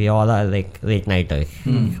 We all are like late nighters.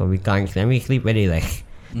 So we can't sleep. We sleep very less.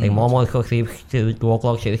 Like mom also sleeps till 2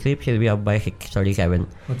 o'clock. She'll sleep. She'll be up by 6:37.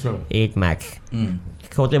 8 max.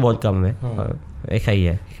 सोते बहुत कम है. ऐसा ही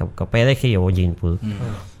है सबका. पहले से ही है वो जीन पूल.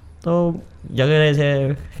 तो जगह रहे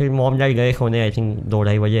थे. फिर मॉम डैड गए सोने. आई थिंक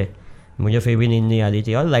 2-2:30 बजे. मुझे फिर भी नींद नहीं आ रही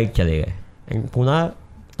थी और लाइट चले गए. एंड पुणे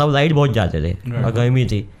तब लाइट बहुत जाते थे और गर्मी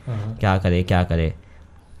थी. क्या करे.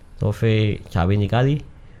 तो फिर चाबी निकाली,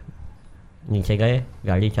 नीचे गए,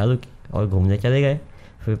 गाड़ी चालू की और घूमने चले गए.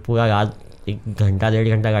 फिर पूरा रात 1-1.5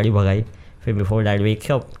 घंटा गाड़ी भगाई. फिर before dad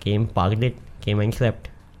wakes up, came, parked it, came and slept.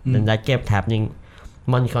 Then that kept happening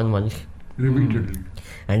months on months. Repeatedly.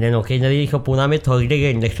 And then occasionally, so Pune में Thursday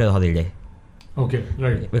के industrial holiday. Okay,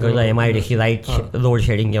 right. Because the MIDC light load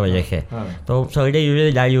shedding की वजह से. So Thursday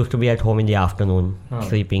usually dad used to be at home in the afternoon,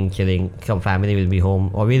 sleeping, chilling. Some family will be home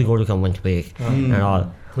or we'll go to someone's place and all.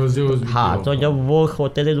 Thursday was. हाँ, तो जब वो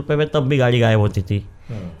सोते थे दोपहर में तब भी गाड़ी गायब होती थी.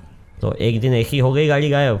 तो एक दिन ऐसी हो गई गाड़ी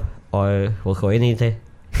गायब और वो सोए नहीं थे.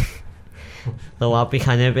 तो वहाँ पे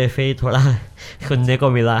खाने पे फिर थोड़ा सुनने को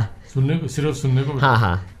मिला. सिर्फ सुनने को.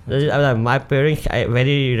 हाँ. My parents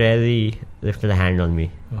very rarely lifted a hand on me.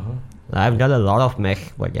 I've done a lot of mess,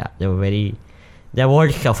 but yeah, their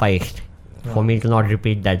words sufficed for me to not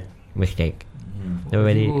repeat that mistake. They were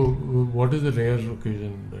very. What is the rare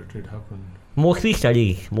occasion that it happened? Mostly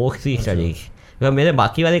studies. Because मेरे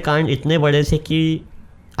बाकी वाले कांड इतने बड़े थे कि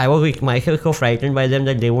I was myself so frightened by them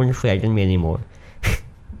that they wouldn't frighten me anymore.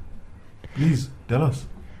 Please tell us.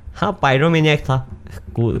 हाँ, पायरोमैनियक था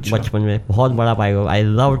बचपन में. बहुत बड़ा pyro. I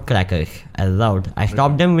loved crackers. I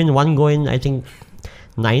stopped them in one go in I think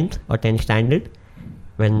 9th or 10th standard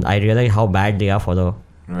when I realized how bad they are for the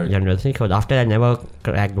general thing. So after I never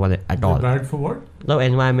cracked one at all. Bad for what? The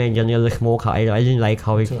environment, general smoke. I didn't like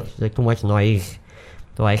how it's like too much noise.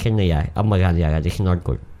 So I said, yeah, ab maza nahi aaya. This is not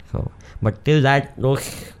good. So, but till that,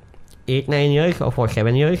 those 8-9 years or for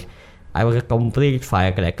 7 years, I was a complete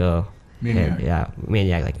firecracker.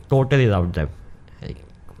 Maniac. Like totally loved them.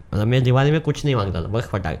 मतलब मैं दिवाली में कुछ नहीं मांगता था, बस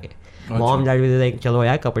फटाके. Mom dad भी लाइक चलो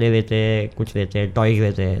यार कपड़े लेते, कुछ लेते, टॉयज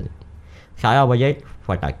लेते, सारा बजट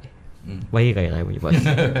फटाके. वही करना है मुझे बस.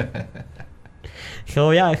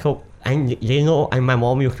 So and you know, and my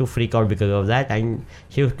mom used to freak out because of that, and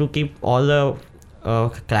she used to keep all the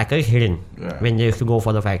crackers hidden when they used to go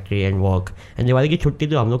for the factory and work. And Diwali की छुट्टी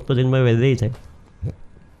तो हम लोग तो दिन भर वैसे ही थे.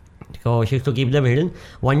 So she used to keep them hidden.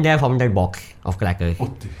 One day I found that box of crackers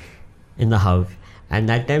in the house. And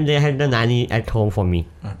that time they had the nanny at home for me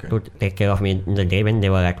to take care of me in the day when they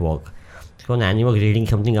were at work. So nanny was reading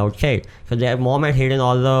something outside. So their mom had hidden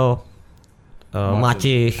all the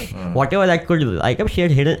matches, whatever that could like. She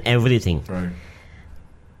had hidden everything. Right.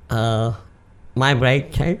 My bride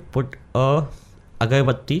child put a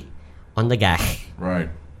agarbatti on the gas. Right.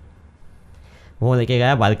 वो लेके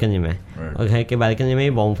गया balcony में और घर के balcony में ही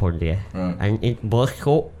bomb फोड़ दिया. And it burst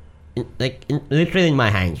so like literally in my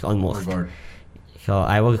hands almost. So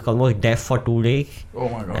I was almost deaf for 2 days. Oh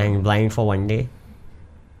my God. And blind for 1 day.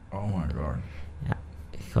 Oh my God. Yeah.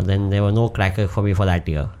 So then there were no crackers for me for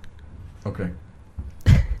that year. Okay.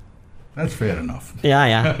 That's fair enough.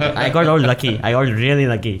 Yeah. I got all lucky. I got really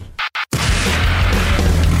lucky.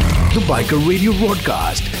 The Biker Radio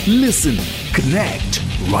broadcast. Listen, connect,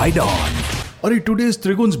 ride on. Are today is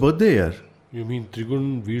Trigun's birthday, yaar. You mean Trigun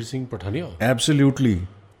Veer Singh Pathania? Absolutely.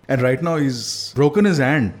 And right now he's broken his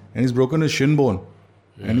hand and he's broken his shin bone.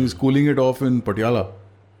 And he's cooling it off in Patiala.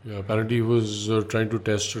 Yeah, apparently he was trying to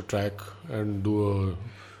test a track and do a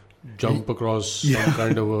jump across some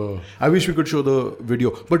kind of a... I wish we could show the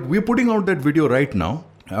video. But we're putting out that video right now.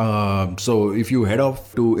 So if you head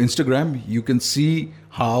off to Instagram, you can see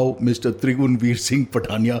how Mr. Trigun Veer Singh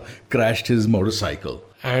Pathania crashed his motorcycle.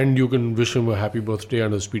 And you can wish him a happy birthday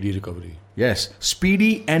and a speedy recovery. Yes,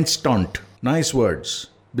 speedy and stunt. Nice words.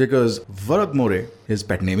 Because Varad More, his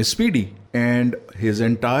pet name is Speedy. And his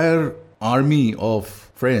entire army of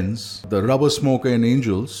friends, the Rubber Smoke and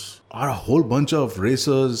Angels, are a whole bunch of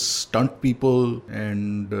racers, stunt people,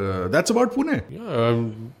 and that's about Pune.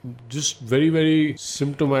 Yeah, just very, very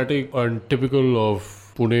symptomatic and typical of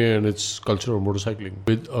Pune and its culture of motorcycling,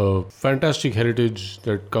 with a fantastic heritage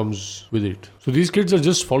that comes with it. So these kids are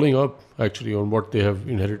just following up actually on what they have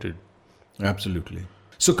inherited. Absolutely.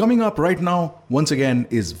 So coming up right now, once again,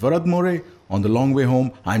 is Varad More on The Long Way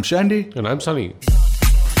Home. I'm Shandy. And I'm Sunny.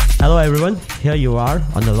 Hello everyone, here you are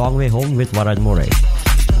on The Long Way Home with Varad More.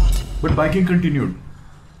 But biking continued.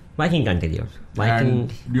 Biking continued.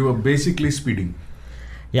 And you were basically speeding.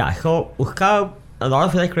 Yeah, so a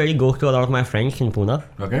lot of credit goes to a lot of my friends in Pune.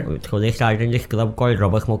 Okay. So they started this club called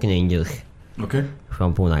Rubber Smoke and Angels. Okay.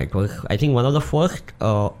 From Pune. It was, I think, one of the first.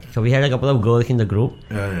 So we had a couple of girls in the group.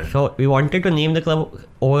 Yeah. So we wanted to name the club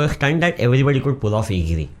over a stunt that everybody could pull off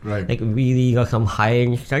easily. Right. Like V-League or some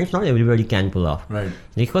high-end stunts, not everybody can pull off. Right.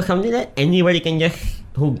 This was something that anybody can just,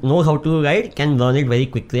 who knows how to ride, can learn it very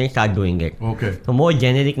quickly and start doing it. Okay. So more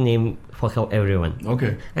generic name for everyone.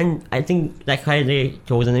 Okay. And I think that's why they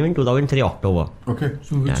chose the name in 2003 October. Okay.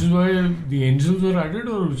 So which is why the Angels were added,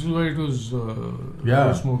 or which is why it was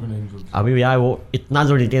Rubber Smoking Angels? अभी यार वो इतना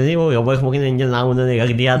जो detail नहीं, वो rubber smoking angel नाम उन्होंने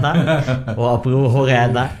रख दिया था, वो अप्रूव हो गया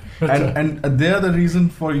था. And they are the reason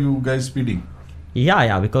for you guys speeding.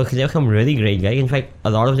 Yeah, because there are some really great guys. In fact,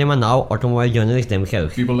 a lot of them are now automobile journalists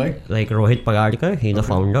themselves. People like Rohit Pagadkar, he's the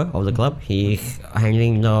founder of the club. He's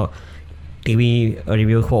handling the TV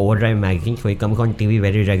reviews for Overdrive magazine, so he comes on TV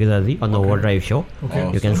very regularly on the Overdrive show.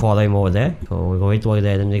 Okay. You can follow him over there. So Rohit was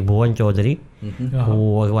there, and Bhuvan Chaudhary, who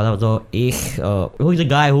was one of the who is the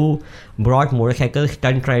guy who brought motorcycle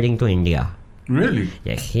stunt riding to India. Really?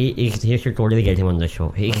 Yes, he should totally get him on the show.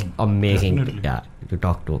 He's amazing, to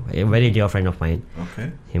talk to. A very dear friend of mine.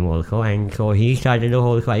 Okay. Him also, and so he started the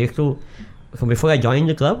whole. So before I joined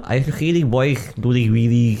the club, I used to see the boys do the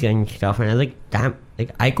wheelies and stuff, and I was like, damn, like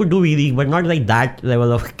I could do wheelies, but not like that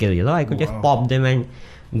level of skill, you know. I could just pop them and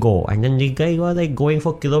go. And then these guys were like going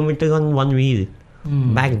for kilometers on one wheel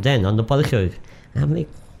back then on the Pulsars. And I'm like,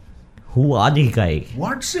 who are these guys?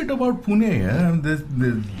 What's it about Pune?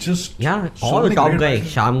 They're just all the top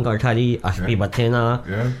guys. Sham Gathari, Ashpi Bathena,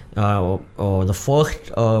 the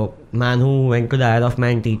first man who went to the Isle of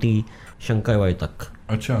Man TT, Shankar Vaitak.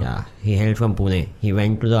 Achha. Yeah, he hailed from Pune. He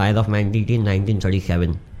went to the Isle of Man TT in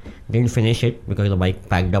 1937. Didn't finish it because the bike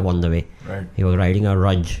packed up on the way. Right. He was riding a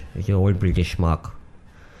Rudge, which is an old British mark.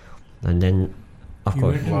 And then, of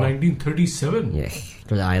course. He went in 1937? Yes,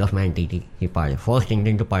 to the Isle of Man TT. He participated. First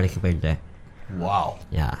Indian to participate there. Wow.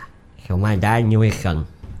 Yeah. So my dad knew his son.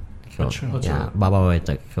 So, Baba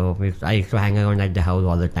Vaitak. So I used to hang around at the house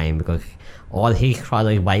all the time because all his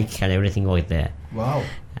father's bikes and everything was there. Wow.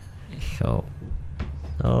 So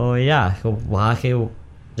वहाँ से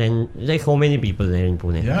then there's so many people there in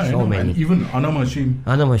Pune. Yeah, so many. And even Anna Hashim.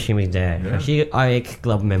 Anna Hashim is there. Yeah. She RX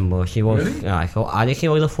club member. She was so RX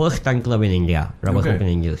was the first stunt club in India. Rubber Smoking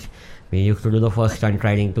Angels. We used to do the first stunt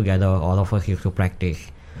riding together. All of us used to practice.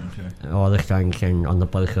 All the stunts and on the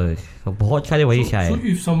pulsars. So बहुत सारे वही से आए. So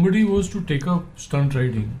if somebody was to take up stunt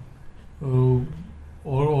riding,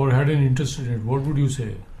 or had an interest in it, what would you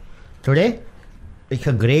say? Today, it's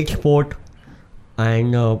a great sport.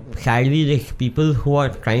 And sadly, the people who are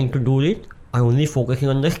trying to do it are only focusing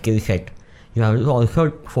on the skill set. You have to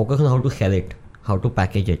also focus on how to sell it, how to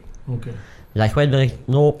package it. Okay. That's why there is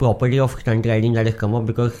no property of stunt riding that has come up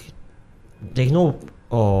because there is no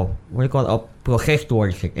a process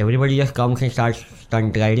towards it. Everybody just comes and starts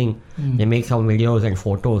stunt riding. They make some videos and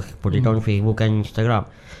photos, put it on Facebook and Instagram.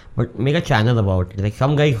 But make a channel about it. Like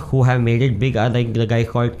some guys who have made it big are like the guys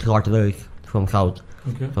called Throttlers from South.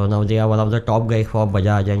 Okay. So now they are one of the top guys for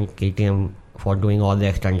Bajaj and KTM for doing all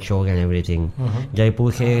their stunt shows and everything.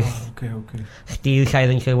 Jaipur से Steel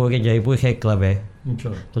Silencer बोल के Jaipur से एक club है.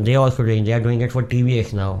 So they are also doing. They are doing it for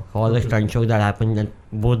TVS now. All the stunt shows that happen at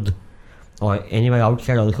Budh or anywhere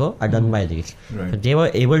outside also are done by these. Right. So they were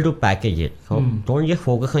able to package it. So don't just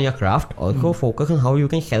focus on your craft. Also focus on how you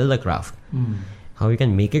can sell the craft. How you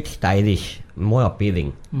can make it stylish, more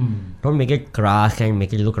appealing. Don't make it crass and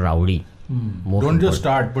make it look rowdy. Don't just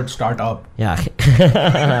start, but start up. Yeah,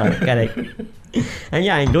 correct.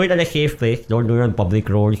 And do it at a safe place. Don't do it on public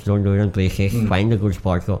roads. Don't do it on places. Find a good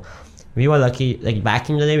spot. So we were lucky. Like back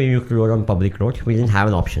in the day, we used to do it on public roads. We didn't have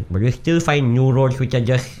an option, but we still find new roads which are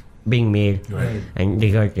just being made and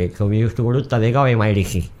deserted. So we used to go to Talegaon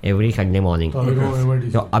MIDC every Sunday morning.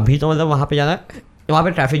 So अभी तो मतलब वहाँ पे जाना, वहाँ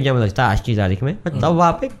पे traffic jam लगता है आज की तारीख में, पर तब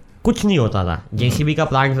वहाँ पे कुछ नहीं होता था. JCB का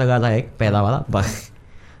प्लांट लगा था एक पहला वाला, बस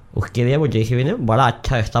उसके लिए वो JCB ने बड़ा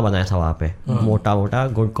अच्छा रास्ता बनाया था वहाँ पे, मोटा मोटा,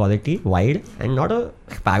 good quality, wide and not a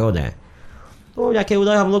sparrow there. तो जाके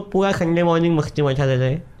उधर हम लोग पूरा संडे मॉर्निंग मस्ती मचाते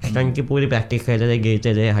थे, स्टंट की पूरी प्रैक्टिस करते थे,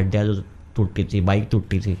 गिरते थे, हड्डियाँ टूटती थी, बाइक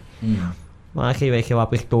टूटती थी, वहाँ से वैसे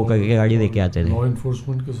वापस टो करके गाड़ी लेके आते थे. लॉ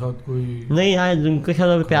एनफोर्समेंट के साथ कोई नहीं यार, उनके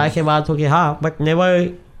साथ प्यार से बात हो कि हाँ, but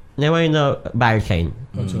never in a bad sign.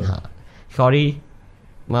 हाँ, सॉरी,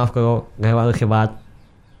 माफ़ करो, घर वालों से बात,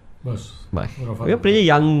 बस. We were pretty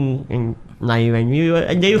young and naive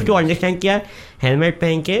and they used to understand कि यार हेलमेट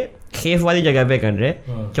पहन के सेफ वाली जगह पे कर रहे,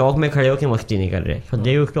 चौक में खड़े होकर मस्ती नहीं कर रहे. So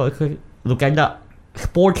they used to also look at the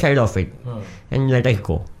sport side of it and let us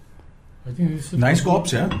go. I think this is nice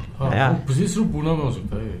cops, yeah. हाँ, सिर्फ पुणे में हो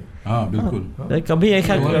सकता है. हाँ बिल्कुल. कभी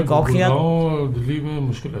ऐसा कॉप किया? दिल्ली में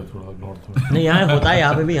मुश्किल है थोड़ा नॉर्थ में. नहीं यहाँ होता है,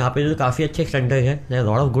 यहाँ पे भी. यहाँ पे जो काफी अच्छे सेंटर है. There are a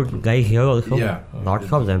lot of good guys here also.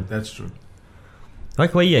 Lots of them. That's true.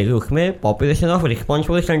 But वही है कि उसमें पॉपुलेशन ऑफ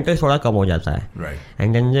रिस्पॉन्सिबल सेंटर थोड़ा कम हो जाता है. Right.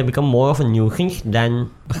 And then they become more of a nuisance then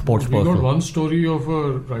sports We got person. one story of a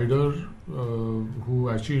rider who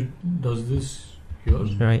actually does this here.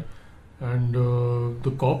 Right. And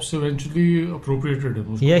the cops eventually appropriated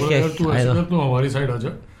him. उसको Yes, बोला, yes, यार तू I ऐसे know. कर, तू हमारी side आ जा,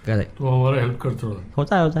 Correct. तो हमारा हेल्प कर थोड़ा.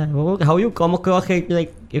 होता है वो. How you come across it,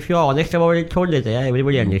 like if you are honest about it, छोड़ देते हैं.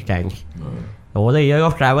 Everybody understands. Over the year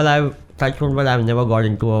of travel I have touched but I have never got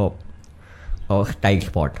into a tight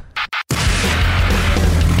spot.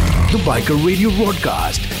 The Biker Radio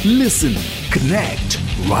broadcast. Listen, connect,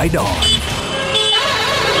 ride on.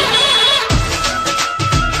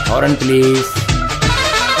 Horn please.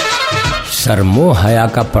 शर्मो हया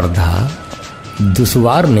का पर्दा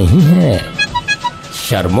दुश्वार नहीं है.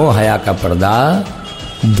 शर्मो हया का पर्दा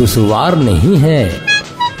दुश्वार नहीं है.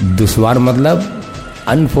 दुश्वार मतलब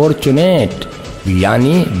अनफॉर्चुनेट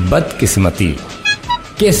यानी बदकिस्मती.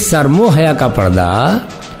 कि शर्मो हया का पर्दा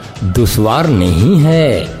दुश्वार नहीं है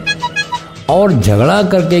और झगड़ा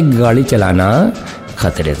करके गाड़ी चलाना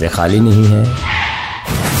खतरे से खाली नहीं है.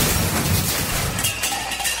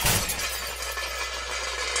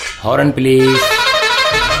 Horn please.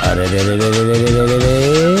 अरे रे रे रे रे रे रे रे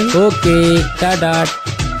रे. Okay Tata.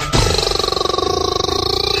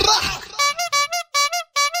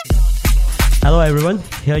 Hello everyone,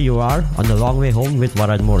 here you are on the long way home with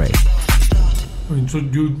Varad More. So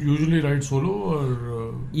do you usually ride solo or?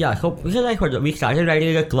 Yeah, so we started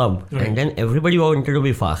riding at a club, Right. and then everybody wanted to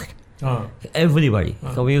be fast. Everybody.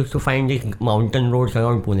 So we used to find these mountain roads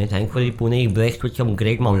around Pune. Thankfully, Pune is blessed with some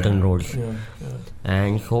great mountain roads.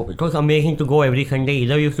 And so it was amazing to go every Sunday.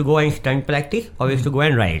 Either we used to go and stunt practice or we used to go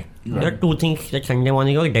and ride. There are two things that Sunday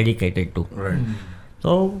morning was dedicated to. Right.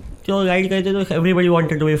 So जो ride करते तो everybody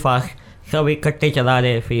wanted to be fast. सब इकट्ठे चला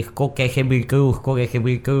रहे, फिर इसको कैसे बीट करूँ, उसको कैसे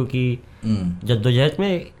बीट करूँ कि जद्दोजहद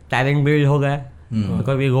में टैलेंट बिल्ड हो गया.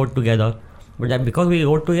 Because we rode together. But that because we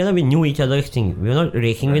rode together, we knew each other's thing. We were not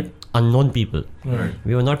racing with unknown people. Right.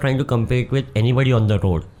 We were not trying to compete with anybody on the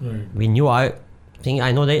road. Right. We knew our thing.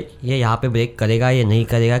 I know that ये यहाँ पे break करेगा, ये नहीं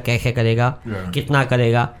करेगा, कैसे करेगा, कितना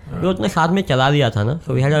करेगा. वो उतने साथ में चला दिया था ना.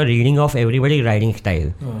 So we had a reading of everybody riding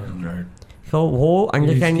style. Right. So वो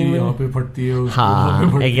अंडरस्टैंडिंग में यहाँ पे फटती है,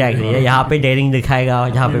 हाँ एग्जैक्टली. यहाँ पे डेयरिंग दिखाएगा,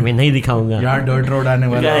 जहाँ पे मैं नहीं दिखाऊंगा. यहाँ डर्ट रोड आने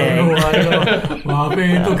वाला है. वहाँ पे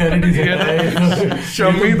ये तो कैरेटी से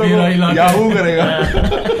शम्मी तो याहू करेगा.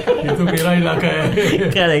 ये तो मेरा इलाका है.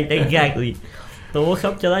 Correct exactly. तो वो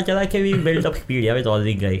सब चला चला के we build up speed with all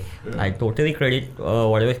the guys. I totally credit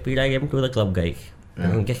whatever speed I gave to the club guys.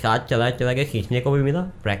 उनके साथ चला चला के सीखने को भी मिला,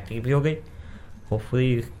 प्रैक्टिस भी हो गई.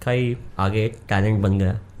 होपफुली इसका ही आगे टैलेंट बन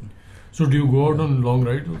गया. So do you go out on long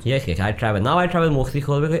rides? Yes, I travel. Now I travel mostly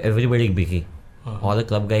solo because everybody is busy. All the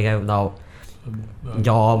club guys have now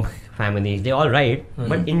job, families. They all ride,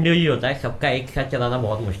 but individually होता है. सबका एक साथ चलाना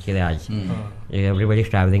बहुत मुश्किल है आज. Everybody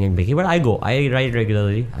is traveling and busy, but I go. I ride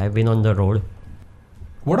regularly. I've been on the road.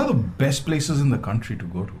 What are the best places in the country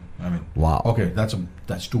to go to? I mean, wow. Okay,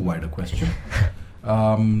 that's too wide a question.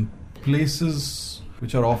 Places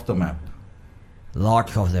which are off the map.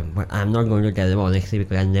 Lots of them, but I'm not going to tell them honestly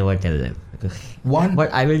because I never tell them.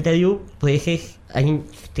 But I will tell you places, I mean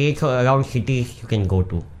states or around cities you can go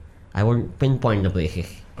to. I won't pinpoint the places.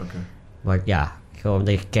 Okay. But yeah, so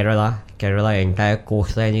there's Kerala entire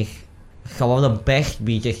coastline is some of the best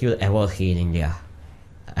beaches you'll ever see in India.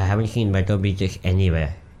 I haven't seen better beaches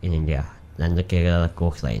anywhere in India than the Kerala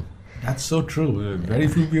coastline. That's so true.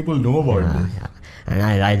 Very few people know about this. Yeah.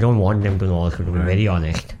 And I don't want them to know also, to be very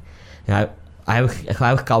honest. I've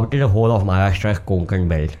scouted the whole of Maharashtra's Konkan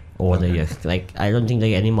belt over the years. Like, I don't think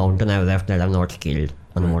there's any mountain I've left that I've not scaled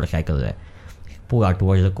on a motorcycle there. Pura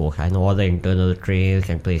towards the coast. I know all the internal trails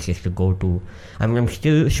and places to go to. I'm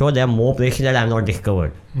still sure there are more places that I've not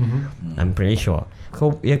discovered. I'm pretty sure.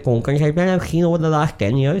 So, yeah, Konkan side plan, I've seen over the last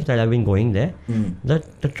 10 years that I've been going there,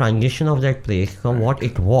 the transition of that place from what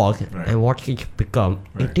it was and what it's become,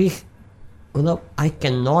 it is, you know, I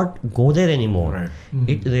cannot go there anymore.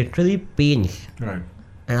 It literally pains. Right.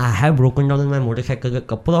 And I have broken down on my motorcycle a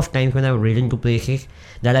couple of times when I've ridden to places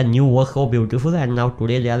that I knew were so beautiful, and now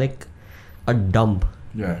today they are like a dump.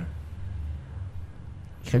 Yeah.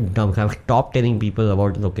 It's a dump. I've stopped telling people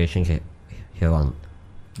about the locations here on.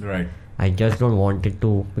 Right. I just don't want it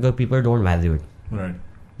to, because people don't value it. Right.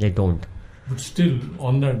 They don't. But still,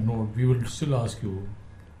 on that note, we will still ask you,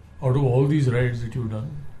 out of all these rides that you've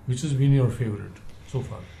done, which has been your favorite so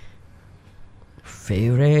far?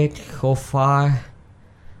 Favorite so far?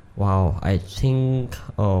 Wow, I think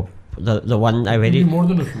the one I very... Maybe more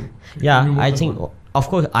than a few. Yeah, I think... Of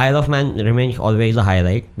course, Isle of Man remains always a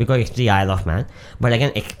highlight because it's the Isle of Man. But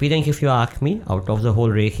again, experience, if you ask me, out of the whole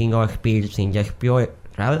racing or speed thing, just pure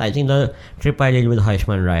travel, I think the trip I did with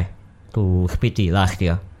Harshman Rai to Spiti last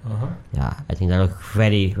year. Yeah, I think that was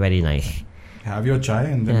very, very nice. Have your chai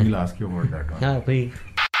and then we'll ask you about that one. Yeah, please.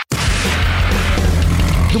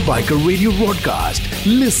 The Biker Radio broadcast.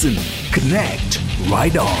 Listen, connect,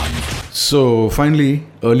 ride on. So finally,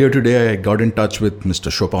 earlier today I got in touch with Mr.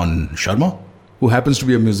 Chopin Sharma, who happens to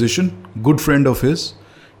be a musician, good friend of his,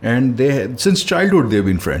 and since childhood they've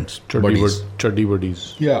been friends. Chuddy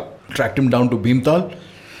buddies. Yeah. Tracked him down to Bhimtal.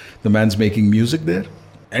 The man's making music there.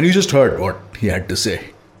 And you just heard what he had to say.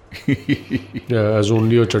 Yeah, as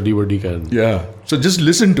only a chuddy buddy can. Yeah. So just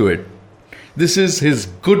listen to it. This is his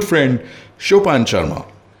good friend, Chopin Sharma.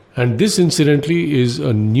 And this, incidentally, is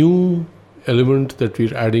a new element that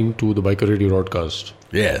we're adding to the Biker Radio broadcast.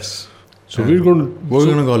 Yes. So we're going to... What are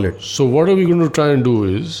we going to call it? So what are we going to try and do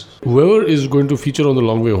is, whoever is going to feature on The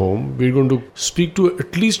Long Way Home, we're going to speak to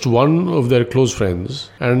at least one of their close friends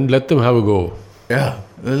and let them have a go. Yeah.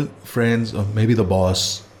 Well, friends, or maybe the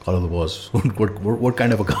boss. Call him the boss. What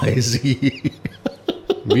kind of a guy is he?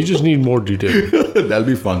 We just need more detail. That'll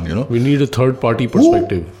be fun, you know. We need a third-party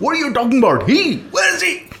perspective. Who? What are you talking about? He? Where is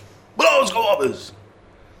he? Let's go of this.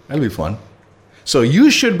 That'll be fun. So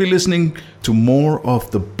you should be listening to more of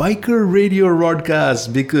the Biker Radio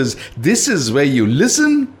broadcast because this is where you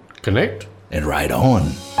listen, connect, and ride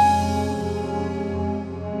on.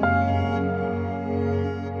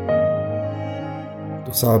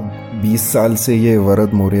 तो साहब 20 साल से ये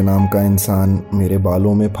वरद मोरे नाम का इंसान मेरे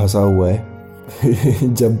बालों में फंसा हुआ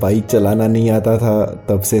है। जब बाइक चलाना नहीं आता था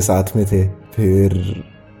तब से साथ में थे, फिर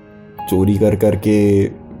चोरी कर के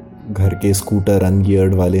घर के स्कूटर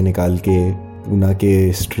अनगियर्ड वाले निकाल के पूना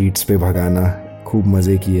के स्ट्रीट्स पे भगाना, खूब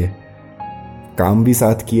मज़े किए। काम भी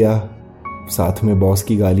साथ किया, साथ में बॉस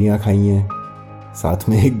की गालियाँ खाई हैं, साथ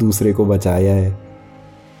में एक दूसरे को बचाया है,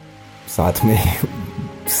 साथ में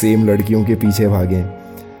सेम लड़कियों के पीछे भागे।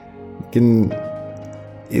 लेकिन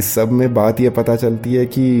इस सब में बात ये पता चलती है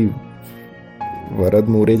कि वरद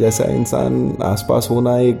मोरे जैसा इंसान आसपास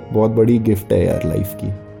होना एक बहुत बड़ी गिफ्ट है यार लाइफ की।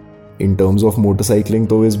 इन टर्म्स ऑफ मोटरसाइकिलिंग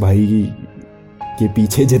तो इस भाई के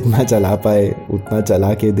पीछे जितना चला पाए उतना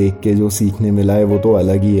चला के देख के जो सीखने मिला है वो तो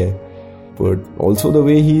अलग ही है। But also the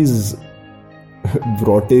way he is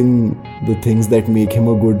brought in the things that make him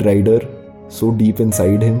a good rider so deep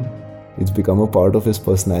inside him, it's become a part of his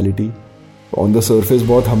personality. On the surface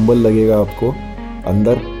बहुत हम्बल लगेगा आपको,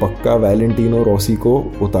 अंदर पक्का Valentino Rossi को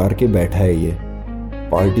उतार के बैठा है ये।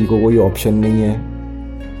 पार्टी को कोई ऑप्शन नहीं है,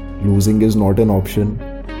 losing is not an option.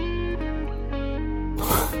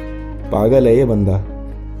 पागल है ये बंदा।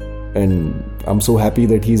 And I am so happy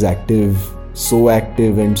that he is active, so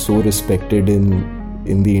active and so respected in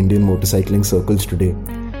the Indian motorcycling circles today,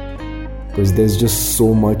 because there is just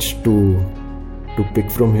so much to pick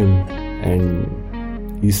from him,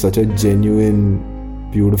 and he's such a genuine,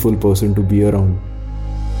 beautiful person to be around.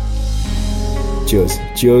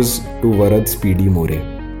 Cheers to Varad Speedy More,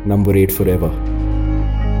 number 8 forever.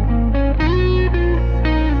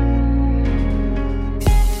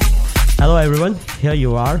 Hello everyone, here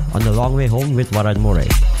you are on The Long Way Home with Varad More.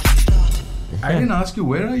 I didn't ask you,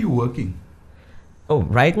 where are you working? Oh,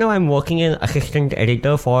 right now I'm working as assistant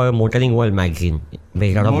editor for Motoring World magazine,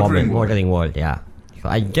 based out of Bombay. Motoring World, yeah. So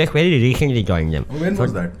I just very recently joined them. When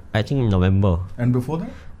was that? I think in November. And before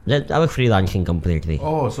that? I was freelancing completely.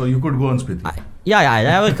 Oh, so you could go on Spiti.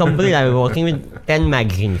 I was complete. I was working with 10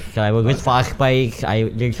 magazines. So I was with Fast Bikes, I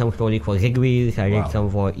did some stories for Zigwees, I did some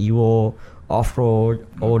for Evo, Off-Road,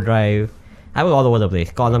 Overdrive. I was all over the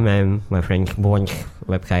place. Column M, my friend Bhuvan's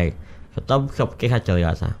website. So तब सबके साथ चल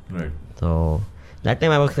रहा था. Right. So that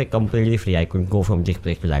time I was like completely free. I could go from this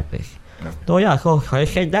place to that place. तो so I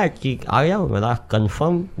said that कि आ गया मेरा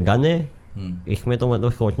कंफर्म डन है, इसमें तो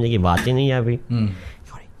मतलब सोचने की बात ही नहीं है अभी।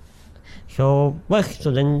 सो बस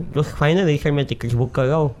तो देन जो फाइनल है सर मैं टिकट बुक कर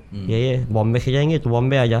रहा हूँ, ये बॉम्बे से जाएंगे तो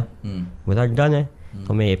बॉम्बे आ जा, मेरा डन है।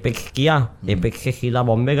 तो मैं एपेक्स किया, एपेक्स से सीधा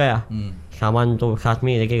बॉम्बे गया, सामान तो साथ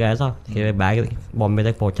में लेके गया था, फिर बैग बॉम्बे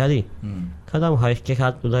तक पहुँचा दी, खत्म। हर्ष के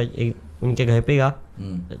साथ उधर उनके घर पे गया,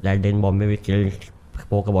 that day in Bombay we still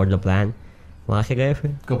spoke about the plan, वहाँ से गए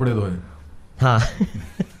फिर कपड़े धोए। हाँ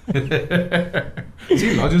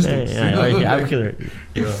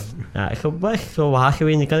so बस तो वहाँ से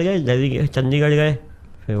भी निकल गए, दिल्ली चंडीगढ़ गए,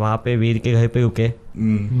 फिर वहाँ पे वीर के घर पे रुके।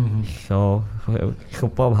 So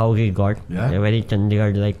superb house he got, a very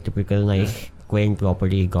Chandigarh like typical nice quaint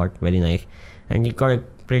property he got, very nice, and he got a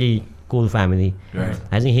pretty cool family. Right.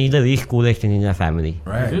 I think he's the least coolest in their family.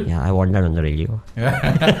 Right. Yeah, I want that on the radio.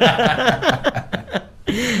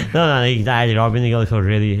 No, his dad, Robin, is also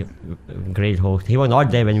really great host. He was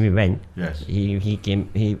not there when we went. Yes. He came.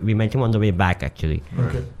 We met him on the way back actually.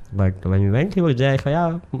 Okay. But when we went, he was there. So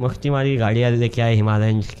yeah, मस्ती मारी गाड़ियाँ लेके आए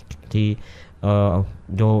Himalayan थी.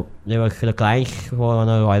 जो they were the clients were on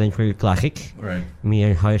a Royal Enfield Classic. Right. Me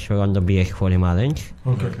and Harsh were on the BX4 Himalayans.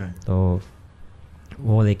 Okay. तो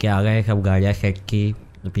वो लेके आ गए सब गाड़ियाँ सेट की.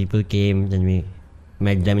 The people came, then we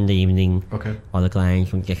met them in the evening. Okay. All the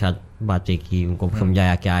clients, उनके साथ बातें की, उनको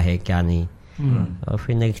समझाया क्या है क्या नहीं. और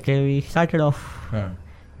फिर next day we started off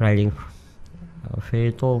riding. और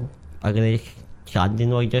फिर तो अगले 7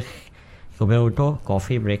 दिन वो just सुबह उठो,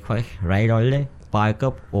 coffee, breakfast, ride all day, park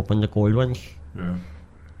up, open the cold ones,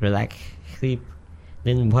 relax, sleep,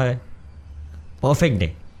 दिन भर. Perfect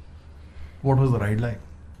day. What was the ride like?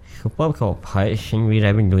 Superb. So Harsh and we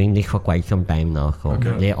have been doing this for quite some time now. So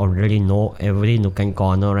they already know every nook and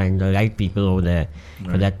corner and the right people over there.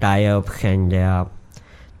 So their tie-ups and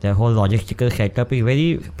their whole logistical setup is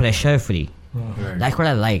very pressure-free. Right. That's what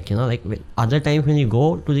I like, you know. Like with other times when you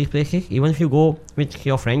go to these places, even if you go with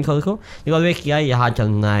your friends also, you always यार यहाँ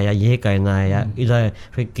चलना है या ये करना है या इधर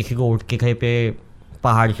फिर किसी को उठ के कहीं पे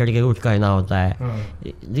पहाड़ चढ़ के कुछ करना होता है.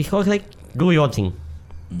 This was like do your thing.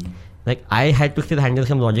 Like I had to still handle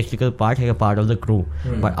some logistical part as a part of the crew,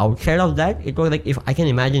 but outside of that, it was like if I can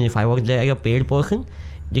imagine if I was there as a paid person,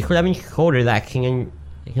 this could have been so relaxing and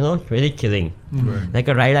very chilling. Like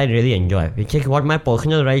a ride I really enjoy, which is what my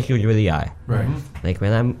personal rides usually are. Right. Like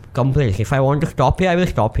when I'm complete, if I want to stop here, I will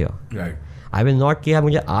stop here. Right. I will not कि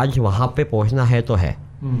मुझे आज वहाँ पे पहुँचना है तो है.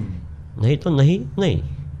 नहीं तो नहीं.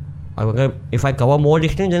 और अगर if I cover more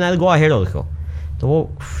distance, then I'll go ahead also. तो वो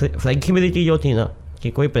flexibility जो थी ना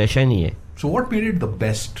कि कोई pressure नहीं है. So what made it the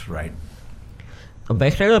best ride? The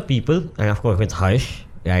best ride are people, and of course with Harsh.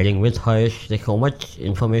 Riding with Harsh, there's so much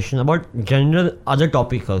information about general other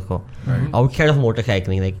topics also. Outside of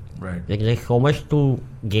motorcycling. Like there's so much to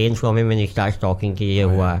gain from him when he starts talking कि ये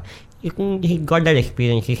हुआ. He got that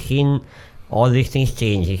experience. He's seen all these things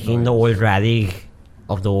change. He's seen the old rallies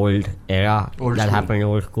of the old era happened in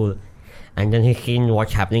old school. And then he's seen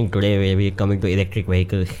what's happening today where we're coming to electric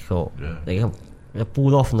vehicles. So like a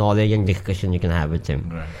pool of knowledge and discussion you can have with him.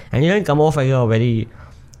 And he doesn't come off like a very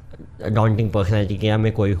daunting personality कि या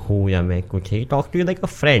मैं कोई हूँ या मैं कुछ. He talks to you like a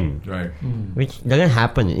friend. Right. Which doesn't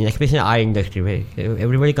happen, especially in our industry where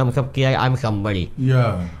everybody comes up कि I'm somebody.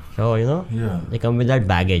 Yeah. So they come with that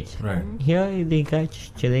baggage. Right. Here the guy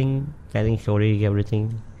just chilling, telling stories,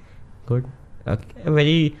 everything good.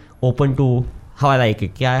 Very open to how I like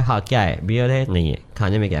it. क्या है हाँ क्या है beer है नहीं है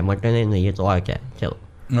खाने में क्या है मटन है नहीं है तो और क्या है चलो.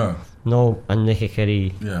 No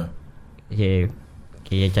unnecessary. ये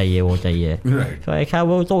कि ये चाहिए वो चाहिए. तो ऐसा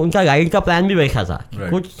वो तो उनका गाइड का प्लान भी वैसा था.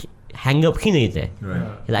 कुछ hang-up ही नहीं थे.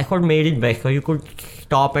 That's what made it best. So you could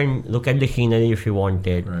stop and look at the scenery if you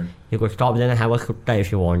wanted. You could stop then and have a sutta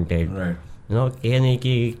if you wanted. ये नहीं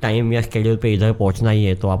कि टाइम या स्केड्यूल पे इधर पहुंचना ही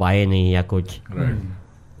है तो आप आए नहीं या कुछ.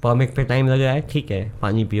 परमिट पे टाइम लग रहा है ठीक है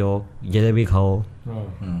पानी पियो जलेबी खाओ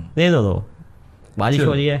ले लो बारिश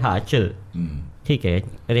हो रही है हाँ चल ठीक है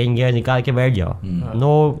रेन गियर निकाल के बैठ जाओ.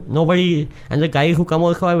 Nobody and the guys who come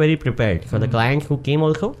also are very prepared. So the clients who came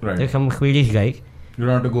also, there's some Swedish guys. You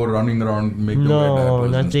don't have to go running around make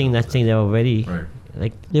them nothing. They were very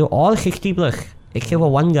like they were all 60 plus except for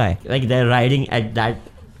one guy. Like they're riding at that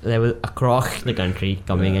level across the country,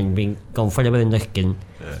 coming and being comfortable in the skin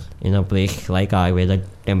in a place like ours where the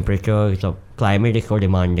temperature, the climate is so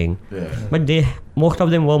demanding. But most of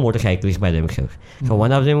them were motorcyclists by themselves. So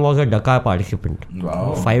one of them was a Dakar participant.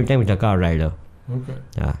 Wow. 5 times Dakar rider. Okay.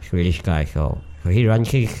 Yeah, Swedish guy. So he runs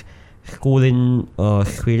his school in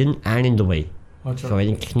Sweden and in Dubai. Achha. So when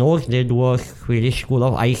it snows, they do a Swedish school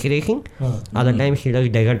of ice racing. Other times he does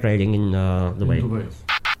desert riding in Dubai.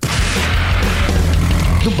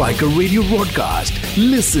 The Biker Radio broadcast.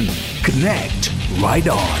 Listen, connect, ride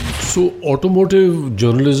on. So automotive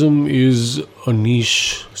journalism is a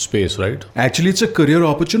niche space, right? Actually, it's a career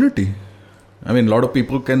opportunity. I mean, a lot of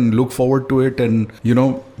people can look forward to it and,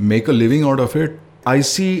 make a living out of it. I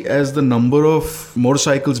see as the number of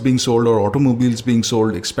motorcycles being sold or automobiles being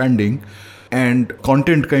sold expanding and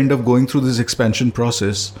content kind of going through this expansion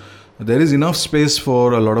process. There is enough space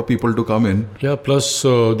for a lot of people to come in. Yeah, plus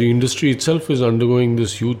the industry itself is undergoing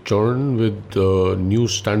this huge churn with new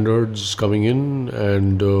standards coming in,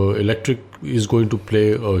 and electric is going to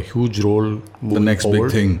play a huge role moving the next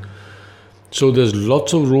forward. Big thing. So there's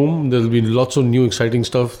lots of room. There'll be lots of new exciting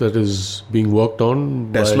stuff that is being worked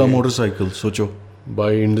on. Tesla motorcycles, socho.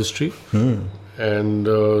 By industry. And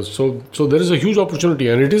so there is a huge opportunity,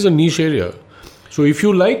 and it is a niche area. So if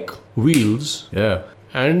you like wheels,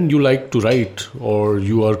 and you like to write, or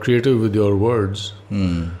you are creative with your words,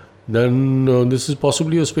 then this is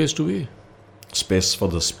possibly a space to be. Space for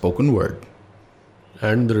the spoken word.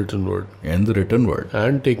 And the written word. And the written word.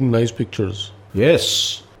 And taking nice pictures.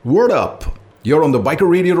 Yes. Word up. You're on the Biker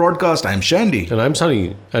Radio broadcast. I'm Shandy. And I'm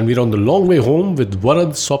Sunny. And we're on the long way home with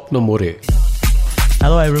Varad Swapna More.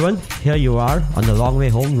 Hello everyone. Here you are on the long way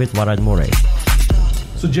home with Varad More.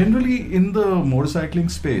 So generally in the motorcycling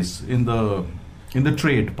space, in the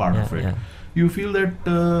trade part of it, you feel that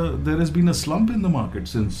there has been a slump in the market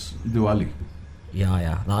since Diwali.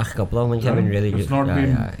 Yeah. Last couple of months have been really good. It's not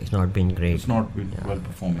been great. It's not been well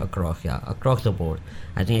performing. Across the board.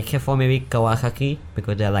 I think except for maybe Kawasaki,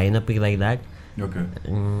 because their lineup is like that. Okay.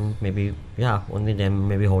 Maybe, only them,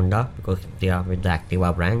 maybe Honda, because they are with the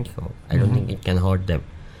Activa brand. So I don't think it can hurt them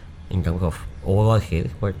in terms of overall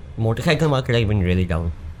sales. But motorcycle market has been really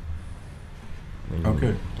down.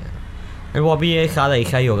 Okay. And वो भी ये सारा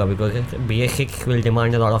ऐसा ही होगा, because BS6 will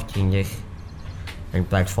demand a lot of changes. And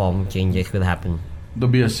platform changes will happen. The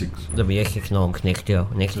BS6? The BS6 norms next year,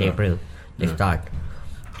 April, they start.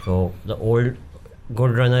 So the old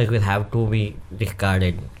good runners will have to be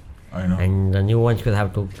discarded. I know. And the new ones will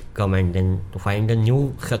have to come, and then to find a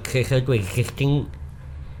new successor to existing.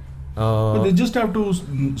 But they just have to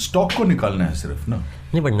stock को निकालना है सिर्फ ना.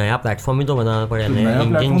 नहीं, but नया platform ही तो बनाना पड़ेगा. नया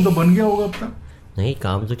प्लेटफॉर्म तो बन गया होगा अब तक. नहीं,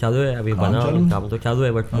 काम तो चालू है, अभी काम तो चालू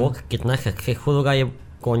है, बट वो कितना सक्सेसफुल होगा ये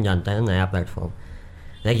कौन जानता है. नया platform,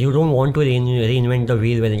 like you don't want to reinvent the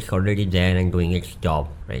wheel when it's already there and doing its job,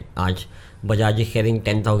 right? आज Bajaj is selling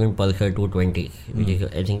 10,000 Pulsar 220, which is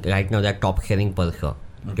I think right now that top selling Pulsar,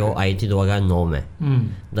 जो आई थी 2009 में.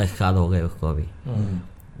 10 साल हो गए उसको अभी.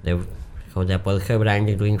 So the Pulsar brand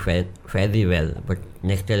is doing fairly well, but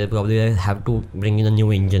next year they probably have to bring in a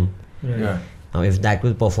new engine. Yeah. Now if that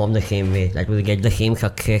will perform the same way, that will get the same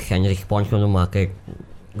success and response from the market,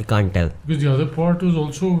 we can't tell. Because the other part was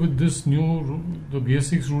also with this new, the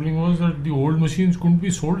BS6 ruling was that the old machines couldn't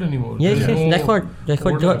be sold anymore. Yes, that's what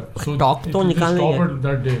stock to nikalne hai.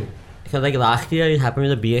 That day. So like last year it happened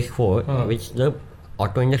with the BS4, which the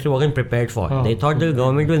auto industry wasn't prepared for. They thought the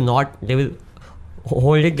government they will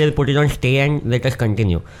hold it, they'll put it on stay and let us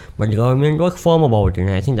continue. But the government was firm about it,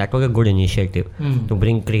 and I think that was a good initiative to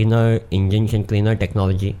bring cleaner engines and cleaner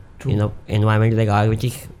technology in an environment like ours, which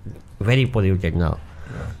is very polluted now.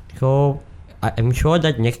 So I'm sure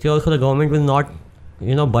that next year also the government will not,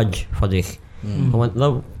 budge for this.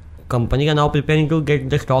 The companies are now preparing to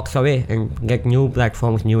get the stocks away and get new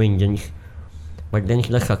platforms, new engines. But then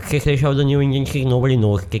the success ratio of the new engines, nobody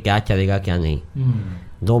knows कि क्या चलेगा क्या नहीं.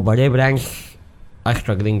 दो बड़े brands are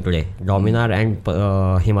struggling today, Dominar and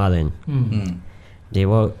Himalayan. They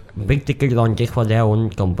were big ticket launches for their own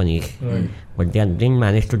companies, but they didn't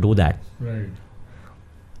manage to do that. Right.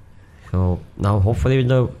 So now hopefully with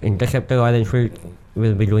the Interceptor Royal Enfield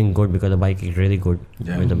will be doing good, because the bike is really good.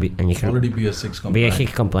 Yeah. And it's already BS6 compliant.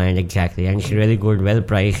 BS6 compliant, exactly, and it's really good, well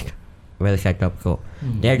priced, well set up. So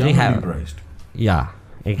they actually have priced. Yeah,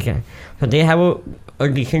 exactly. So they have a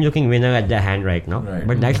decent looking winner at their hand right now. Right.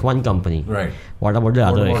 But that's one company. Right. What about the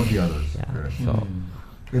others? Yeah. Right. So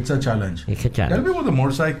it's a challenge. Tell me about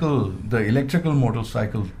the electrical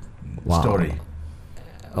motorcycle story.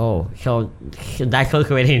 Oh, so that's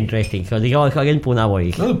also very interesting. So they are also again Pune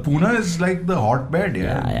boys. No, Pune is like the hotbed.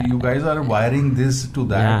 Yeah. You guys are wiring this to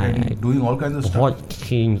that and doing all kinds of stuff. बहुत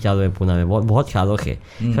scene चालू है पुणे में, बहुत सालों से.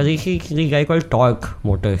 So this is the guy called Torque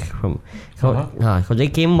Motors from. So they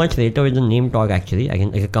came much later with the name Torque actually,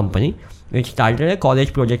 again as a company, which started a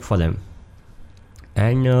college project for them.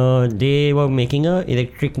 And they were making a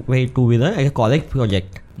electric two-wheeler as a college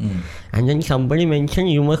project. And then somebody mentioned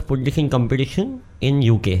you must put this in competition in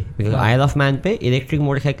UK, because Isle of Man पे electric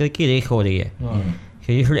motorcycle की race हो रही है.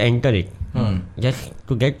 So you should enter it just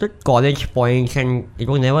to get the college points, and it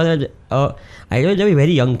was never I know they were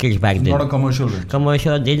very young kids back then. Not a commercial race.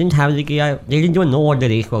 They didn't have they didn't even know what the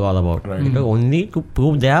race was all about. Right. It was only to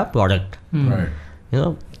prove their product. Right.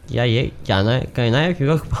 क्या ये जाना है कहना है,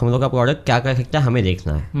 क्योंकि हम लोग का प्रोडक्ट क्या कर सकता है हमें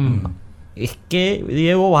देखना है. इसके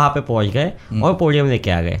लिए वो वहाँ पे पहुँच गए और पोडियम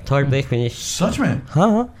लेके आ गए. Third place finish. सच में?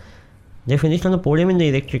 हाँ. They finished on the podium in the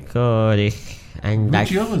electric race. And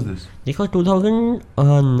which year was this? This was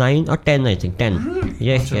 2009 or 10, I think. 10. Really?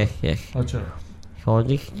 Yes. Achha. So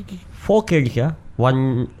these 4 kids,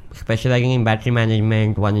 one specializing in battery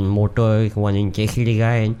management, one in motors, one in chassis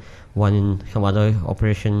design, one in some other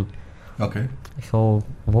operation. Okay. So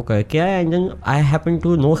वो करके आया, and then I happened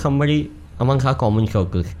to know somebody amongst our common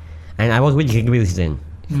circles, and I was with Gigwheels then.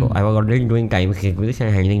 So I was already doing time sequence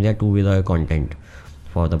and handling their two-wheeler content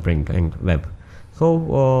for the print and web.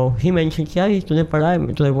 So he mentioned, क्या तूने पढ़ा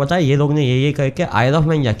है, तुझे पता है ये लोग ने ये करके आयल ऑफ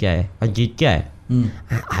मैन जाके आए और जीत के आए.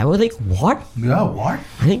 I was like, what? Yeah, what?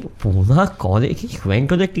 I think Pune college went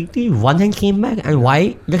to the TT, won and came back. And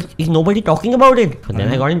why is nobody talking about it? So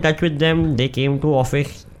then I got in touch with them. They came to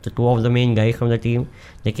office, the two of the main guys from the team.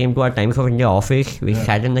 They came to our Times of India office. We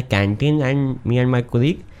sat in the canteen, and me and my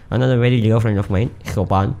colleague, another very dear friend of mine,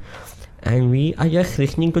 Sopan, and we are just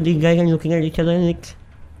listening to these guys and looking at each other and like,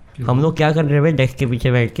 हम लोग क्या कर रहे हैं desk के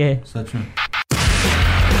पीछे बैठ के. सच में.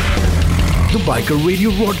 The Biker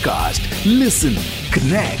Radio broadcast. Listen,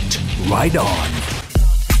 connect, ride on.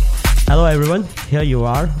 Hello everyone, here you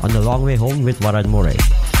are on the long way home with Varad More.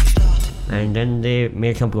 And then they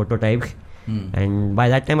made some prototypes. And by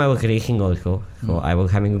that time I was racing also. So I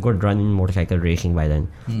was having a good run in motorcycle racing by then.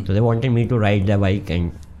 So they wanted me to ride their bike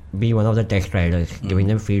and be one of the test riders, giving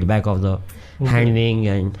them feedback of the handling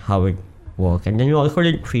and how it works. And then we also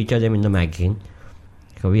did feature them in the magazine.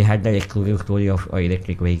 So we had that exclusive story of an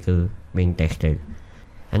electric vehicle being tested.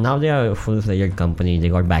 And now they are a full-fledged company. They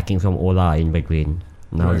got backing from Ola in between.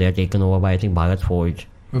 Now they are taken over by, I think, Bharat Forge.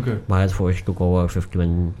 Okay. Bharat Forge took over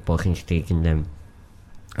 51% stake in them.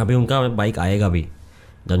 अभी उनका bike आएगा भी,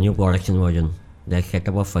 the new production version. They set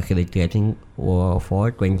up a facility, I think,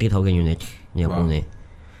 for 20,000 units near Pune.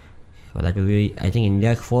 So that will be, I think,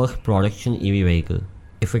 India's first production EV vehicle,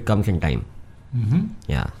 if it comes in time.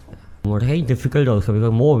 Yeah. Motorcycle is difficult also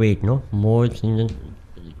because more weight, no? More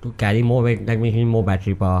to carry more weight, that means you need more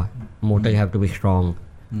battery power. Motors have to be strong.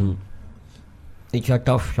 It's a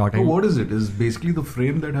tough shot. So what is it? Is basically the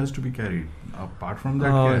frame that has to be carried. Apart from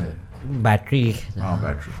that, battery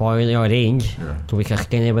for your range to be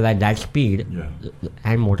sustainable at that speed.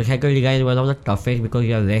 And motorcycle design is one of the toughest because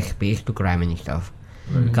you have less space to cram in stuff.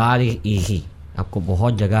 Car is easy. आपको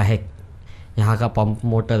बहुत जगह है. यहाँ का pump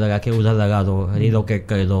motor लगा के उधर लगा दो, रिलोकेट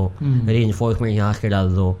कर दो, रीइंफोर्समेंट यहाँ से डाल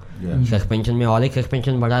दो, सस्पेंशन में और एक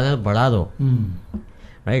सस्पेंशन बढ़ा दो.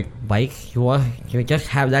 Right, bikes you just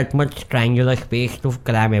have that much triangular space to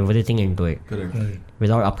cram everything into it. Correct.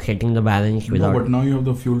 Without upsetting the balance. But now you have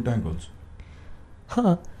the fuel tank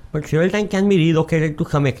also. But fuel tank can be relocated to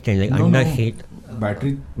some extent, like under heat.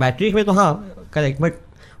 Batteries में तो हाँ, correct. But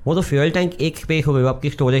वो तो fuel tank एक space हो गई, आपकी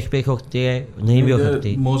storage space होती है, नहीं भी हो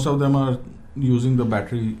सकती. Most of them are using the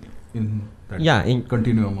battery in that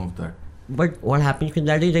continuum of that. But what happens with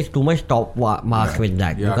that is there's too much top mass with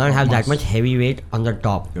that. You can't have that much heavy weight on the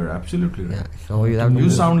top. You're absolutely right. So you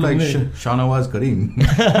sound like Shahnawaz Kareem.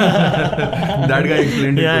 That guy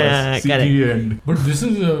explained it to us. CG but this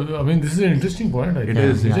is, this is an interesting point. It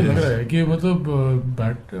is. मुझे लग रहा है कि मतलब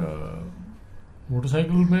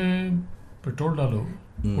motorcycle में petrol डालो,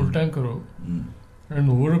 full tank करो, and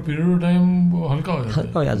over a period of time हल्का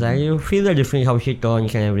हो जाता है. You feel the difference how she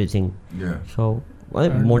turns and everything. Yeah. So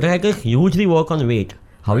motorcycles usually work on weight.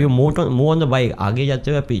 How you move on the bike, आगे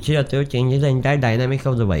जाते हो पीछे जाते हो, changes the entire dynamics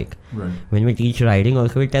of the bike. Right. When we teach riding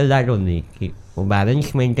also we tell that only कि वो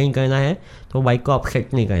balance maintain करना है तो bike को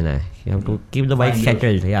upset नहीं करना है. You have to keep the bike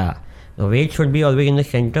settled. Yeah. The weight should be always in the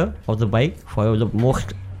center of the bike for the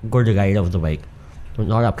most good ride of the bike. To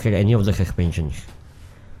not upset any of the suspensions.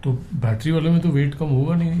 तो battery वाले में तो weight कम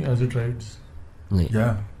होगा नहीं as it rides. नहीं.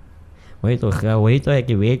 Yeah. वही तो है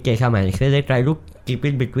कि weight कैसा manage करें. They try to keep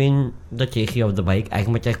it between the chassis of the bike as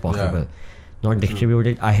much as possible, not distribute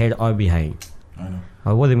it ahead or behind. I know.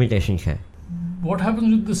 और वो limitations है. What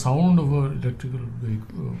happens with the sound of an electrical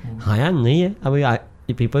vehicle? हाँ यार नहीं है.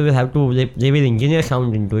 अभी people will have to they will engineer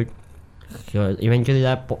sound into it. So eventually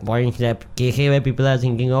that point that cases where people are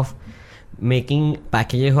thinking of making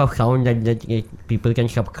packages of sound that people can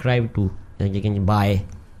subscribe to, that you can buy.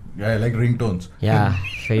 Yeah, like ringtones. Yeah,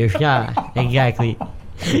 so exactly.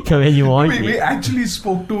 So when you want we actually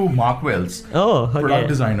spoke to Mark Wells, product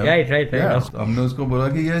designer. Right. Yeah, हमने उसको बोला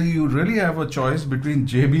कि yeah, you really have a choice between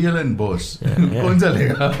JBL and Bose. कौन सा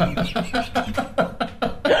लेगा?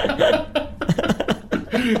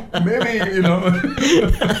 Maybe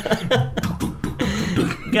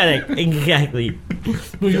Correct, exactly.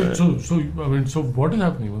 No, so what is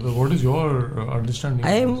happening? What is your understanding?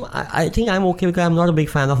 I think I'm okay because I'm not a big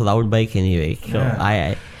fan of loud bikes anyway. So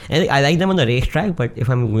I like them on the racetrack, but if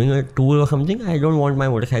I'm going on a tour or something, I don't want my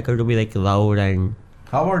motorcycle to be like loud and.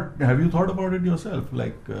 Have you thought about it yourself?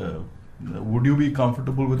 Like, would you be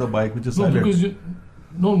comfortable with a bike which is silent? Because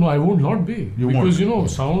no, I would not be.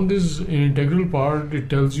 Because sound is an integral part. It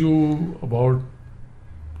tells you about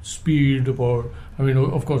speed,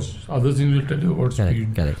 of course, other things will tell you about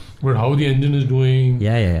speed. Correct. But how the engine is doing.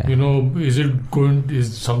 Yeah.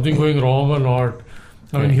 Is something going wrong or not?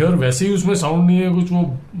 I mean, here वैसे ही उसमें sound नहीं है, कुछ वो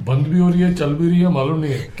बंद भी हो रही है, चल भी रही है, मालूम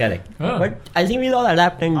नहीं है. Correct. But I think we'll all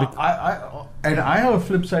adapt and I have a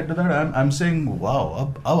flip side to that. I'm saying, wow,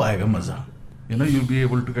 अब आएगा मजा. You know, you'll be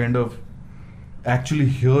able to kind of actually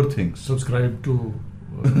hear things. Subscribe to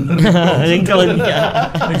ringtone.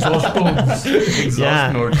 Exhaust tones.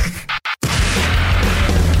 Exhaust notes.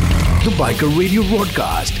 The Biker Radio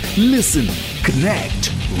broadcast. Listen,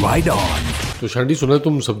 connect, ride on. तो शांडी सुना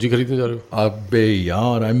तुम सब्जी खरीदने जा रहे हो? अबे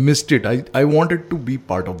यार, I missed it. I wanted to be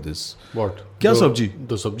part of this. What? क्या सब्जी?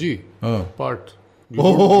 The sabji. Part.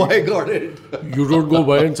 Oh, I got it. You don't go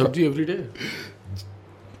buy and sabji every day.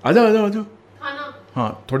 आजा.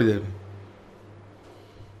 हाँ, थोड़ी देर.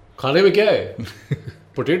 खाने में क्या है?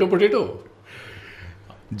 पोटैटो.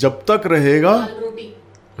 जब तक रहेगा.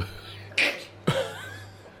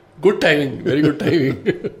 Good timing, very good timing.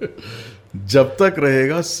 जब तक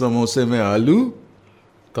रहेगा समोसे में आलू,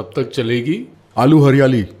 तब तक चलेगी आलू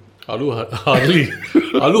हरियाली. आलू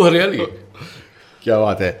हरियाली. क्या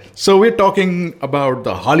बात है. So we're talking about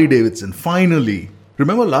the Harley Davidson. Finally,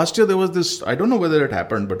 remember last year there was this. I don't know whether it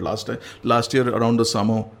happened, but last year around the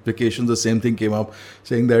summer vacations, the same thing came up,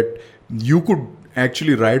 saying that you could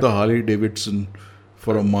actually ride a Harley Davidson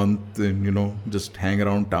for a month and just hang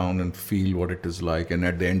around town and feel what it is like, and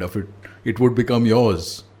at the end of it would become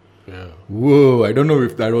yours. Yeah. Whoa, I don't know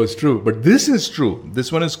if that was true, but this is true.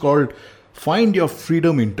 This one is called Find Your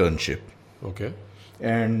Freedom Internship. Okay.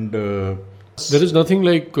 And there is nothing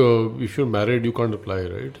like if you're married you can't apply,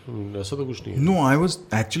 right? I mean, ऐसा तो कुछ नहीं है. No,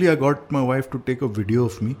 I got my wife to take a video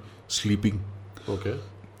of me sleeping. Okay.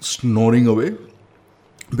 Snoring away.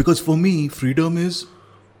 Because for me, freedom is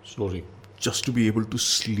snoring. Just to be able to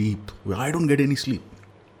sleep. I don't get any sleep.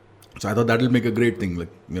 So I thought that will make a great thing.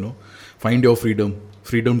 Find your freedom.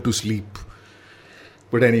 Freedom to sleep.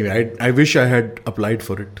 But anyway, I wish I had applied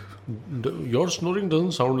for it. Your snoring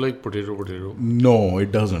doesn't sound like potato. No,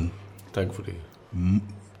 it doesn't. Thankfully.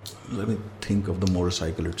 Let me think of the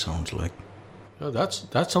motorcycle it sounds like. Yeah,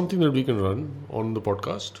 that's something that we can run on the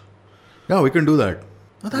podcast. Yeah, we can do that.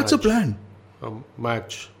 That's a plan.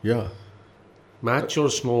 Match. Yeah. Match your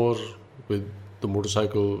snore with the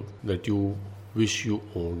motorcycle that you wish you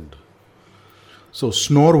owned. So,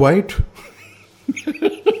 snore white.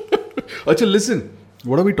 Achha, listen.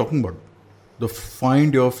 What are we talking about? The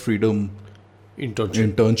Find Your Freedom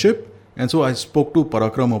internship. And so I spoke to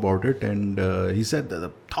Parakram about it, and he said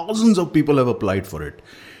that thousands of people have applied for it.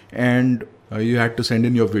 And you had to send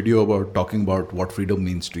in your video about talking about what freedom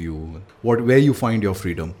means to you, where you find your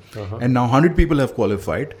freedom. Uh-huh. And now 100 people have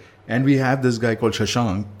qualified. And we have this guy called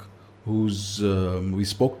Shashank, who's we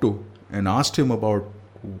spoke to and asked him about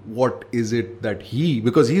what is it that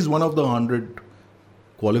because he's one of the 100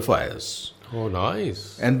 qualifiers. Oh,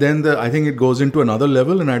 nice. And then I think it goes into another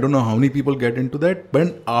level, and I don't know how many people get into that.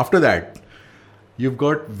 But after that, you've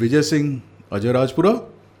got Vijay Singh Ajay Rajpura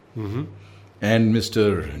and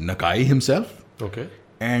Mr. Nakai himself. Okay.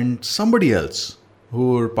 And somebody else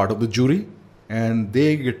who are part of the jury, and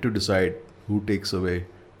they get to decide who takes away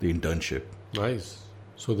the internship. Nice.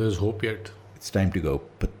 So there's hope yet. It's time to go.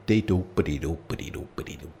 Potato.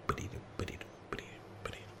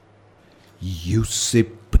 You say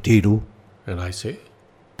potato. And I say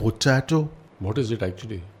potato. What is it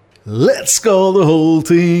actually? Let's call the whole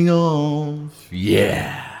thing off.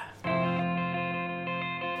 Yeah.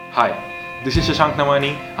 Hi, this is Shashank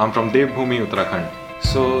Namani. I'm from Devbhoomi, Uttarakhand.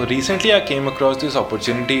 So recently I came across this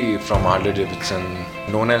opportunity from Harley Davidson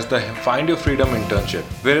known as the Find Your Freedom internship,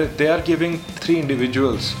 where they are giving 3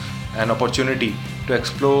 individuals an opportunity to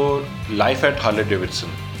explore life at Harley Davidson.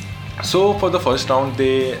 So for the first round,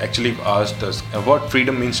 they actually asked us what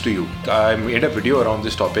freedom means to you. I made a video around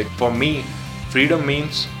this topic. For me, freedom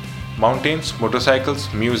means mountains,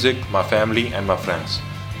 motorcycles, music, my family and my friends.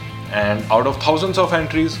 And out of thousands of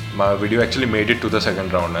entries, my video actually made it to the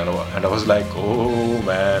second round, and I was like, oh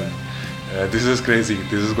man, this is crazy,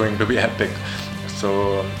 this is going to be epic.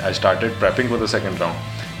 So I started prepping for the second round.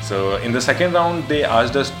 So in the second round, they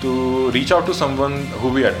asked us to reach out to someone who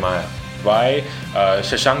we admire. Why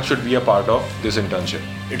Shashank should be a part of this internship.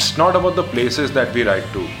 It's not about the places that we ride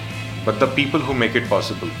to, but the people who make it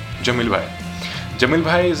possible. Jamil Bhai. Jamil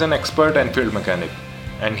Bhai is an expert Enfield mechanic,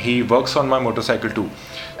 and he works on my motorcycle too.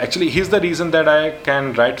 Actually, he's the reason that I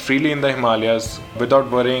can ride freely in the Himalayas without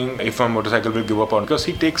worrying if my motorcycle will give up on, because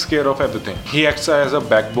he takes care of everything. He acts as a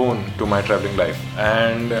backbone to my traveling life.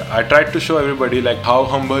 And I tried to show everybody like how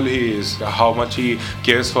humble he is, how much he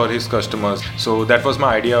cares for his customers. So that was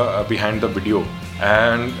my idea behind the video.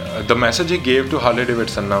 And the message he gave to Harley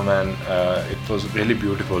Davidson, man, it was really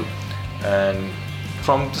beautiful. And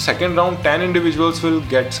from the second round, 10 individuals will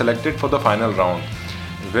get selected for the final round.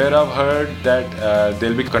 where I've heard that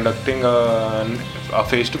they'll be conducting a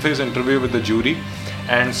face-to-face interview with the jury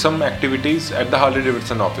and some activities at the Harley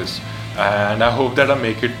Davidson office. And I hope that I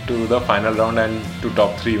make it to the final round and to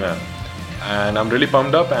top 3, man. And I'm really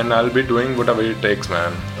pumped up, and I'll be doing whatever it takes,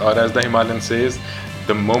 man. Or as the Himalayan says,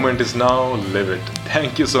 the moment is now, live it.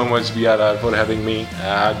 Thank you so much, VRR, for having me.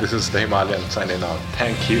 This is the Himalayan signing out.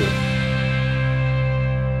 Thank you.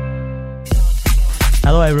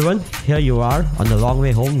 Hello everyone, here you are on the long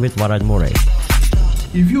way home with Varad More.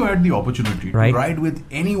 If you had the opportunity to ride with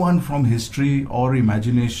anyone from history or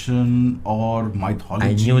imagination or mythology,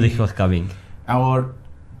 I knew this was coming. Or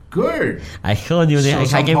good. I sure knew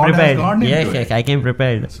this. I came prepared. Yes, I came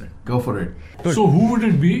prepared. Go for it. Good. So who would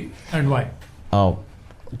it be and why?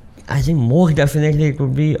 I think most definitely it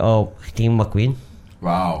would be Steve McQueen.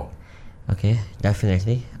 Wow. Okay,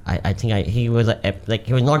 definitely. I think he was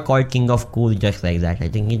he was not called King of Cool just like that. I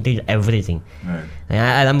think he did everything. Right.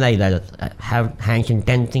 And I'm like that. I have hands in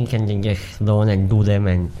 10 things and then just learn and do them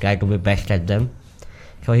and try to be best at them.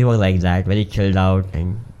 So he was like that, very chilled out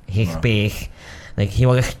and his space. Like he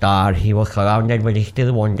was a star, he was surrounded, but he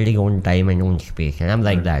still wanted his own time and own space. And I'm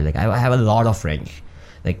like that. Like I have a lot of friends.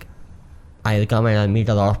 Like I'll come and I'll meet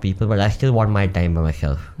a lot of people, but I still want my time by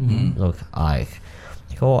myself. Look,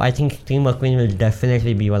 So I think Steve McQueen will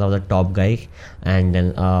definitely be one of the top guys, and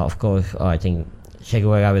then of course I think Che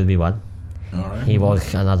Guevara will be one. Right. He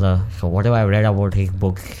was another. So whatever I read about his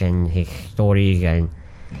books and his stories and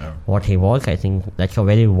what he was, I think that's a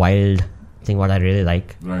very wild thing. What I really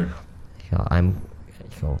like. Right.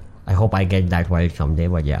 So I hope I get that wild someday.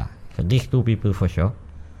 But yeah, so these two people for sure.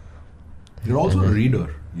 You're also a reader.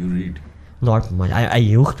 You read. Not much. I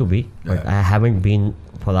used to be, but I haven't been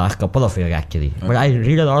for the last couple of years actually. But I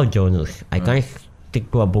read a lot of journals. I can't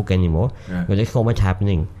stick to a book anymore because there's so much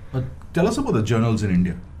happening. But tell us about the journals in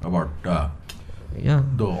India, about the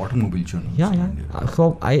automobile journals in India.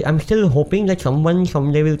 So I'm still hoping that someone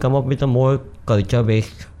someday will come up with a more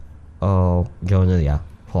culture-based journal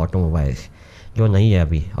for automobiles. जो नहीं है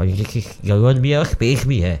अभी, और जिसकी ज़रूरत भी है और स्पेस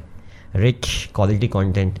भी है. Rich quality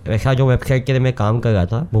content. वैसा जो वेबसाइट के लिए मैं काम कर रहा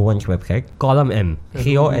था, Bhuvansh website, column M,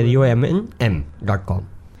 COLUMN.com.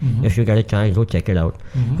 If you get a chance, go check it out.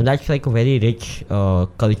 So that's like a very rich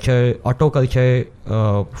culture, auto culture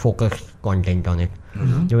focused content on it.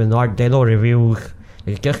 There are no reviews.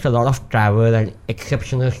 It's just a lot of travel and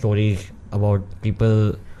exceptional stories about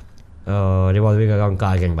people revolving around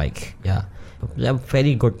cars and bikes. Yeah. They're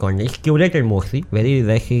very good content. It's curated mostly. Very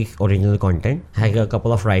less is original content. Has a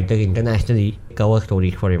couple of writers internationally cover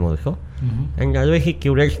stories for him also. And otherwise he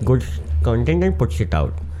curates good content and puts it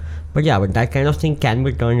out. But that kind of thing can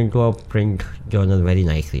be turned into a print journal very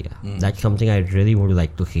nicely. That's something I really would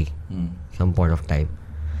like to see some point of time.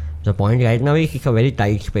 The point right now is it's a very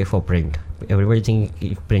tight space for print. Everybody thinks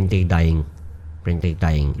print is dying.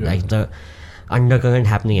 Like the undercurrent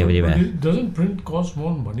happening everywhere. But doesn't print cost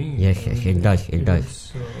more money? Yes, it does.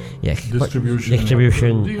 Yes.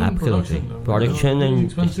 Distribution, absolutely. Production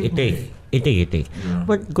and it is. Yeah.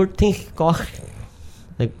 But good things cost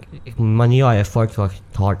like money or effort or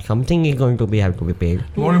thought. Something is going to have to be paid.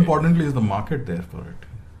 More importantly, is the market there for it?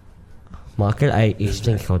 Market, I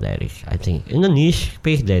think so. There is. I think in the niche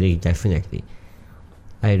space there is definitely.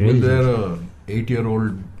 Will there a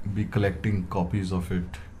 8-year-old be collecting copies of it?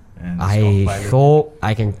 I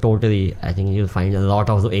think you'll find a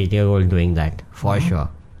lot of the 8-year-old doing that for sure.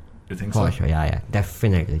 You think so? For sure, yeah,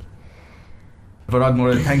 definitely. Varad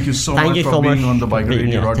More, thank you so much for being on the Biker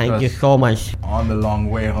Radio Broadcast. Thank you so much. On the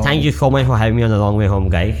long way home. Thank you so much for having me on the long way home,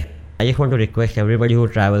 guys. I just want to request everybody who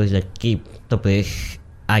travels that keep the place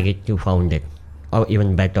as you found it, or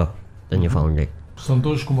even better than you found it.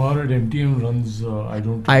 Santosh Kumar at MTM runs I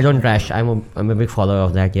Don't Trash. I'm a big follower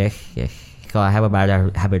of that. Yes. So I have a bad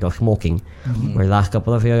habit of smoking. For the last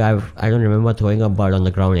couple of years, I don't remember throwing a bud on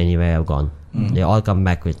the ground anywhere I've gone. They all come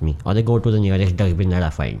back with me, or they go to the nearest dustbin that I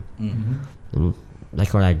find.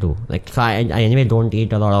 That's what I do. So I anyway don't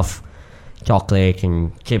eat a lot of chocolate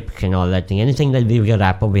and chips and all that thing. Anything that leaves a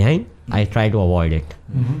wrapper behind, I try to avoid it.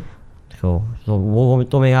 So वो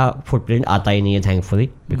तो मेरा footprint आता ही नहीं है,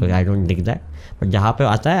 thankfully, because I don't dig that. But जहाँ पे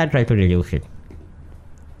आता है, I try to reduce it.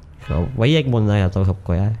 So वही एक बोलना चाहता हूँ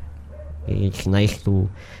सबको यार. It's nice to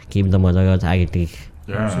keep the Mother Earth as it is.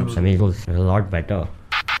 I mean, it looks a lot better.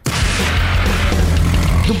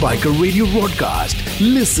 The Biker Radio Broadcast.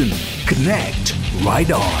 Listen, connect,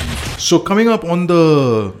 ride on. So coming up on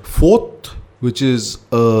the 4th, which is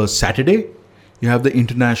Saturday, you have the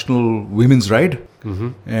International Women's Ride.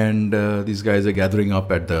 And these guys are gathering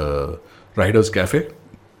up at the Riders Cafe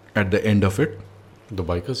at the end of it. The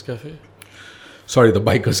Bikers Cafe? Sorry, the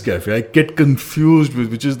Bikers Cafe. I get confused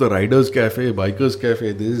with which is the Riders Cafe, Bikers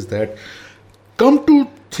Cafe, this, that. Come to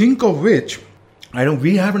think of which,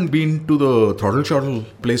 we haven't been to the Throttle Shuttle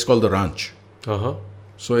place called the Ranch. Uh-huh.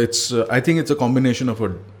 So it's, I think it's a combination of a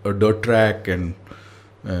dirt track and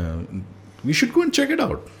we should go and check it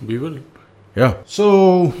out. We will. Yeah.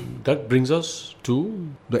 So that brings us to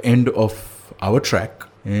the end of our track,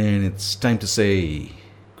 and it's time to say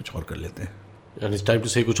कुछ और कर लेते हैं. And it's time to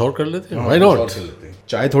say कुछ और कर लेते हैं. Why not?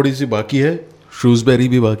 चाय थोड़ी सी बाकी है, श्रूसबेरी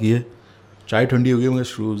भी बाकी है. चाय ठंडी हो गई मगर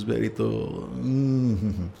श्रूसबेरी तो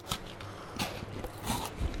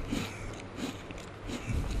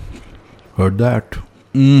heard that.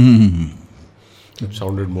 It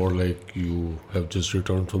sounded more like you have just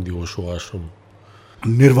returned from the Osho ashram.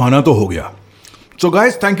 Nirvana to ho gaya. So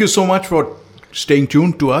guys, thank you so much for staying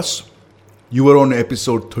tuned to us. You were on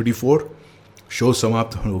episode 34. Show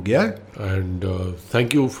समाप्त हो गया. And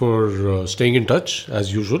thank you for staying in touch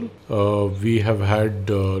as usual. We have had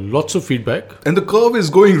lots of feedback. And the curve is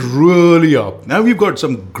going really up. Now we've got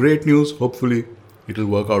some great news. Hopefully it will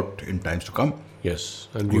work out in times to come. Yes,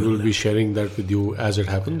 and we will be sharing that with you as it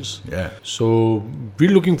happens. Yeah. So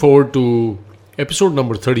we're looking forward to episode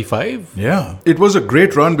number 35. Yeah. It was a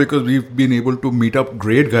great run because we've been able to meet up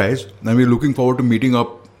great guys. And we're looking forward to meeting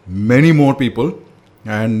up many more people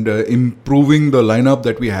and improving the lineup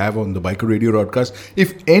that we have on the Biker Radio broadcast.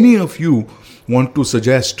 If any of you want to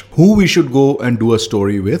suggest who we should go and do a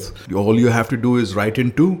story with, all you have to do is write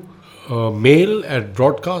into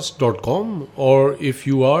mail@broadcast.com, or if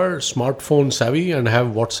you are smartphone savvy and have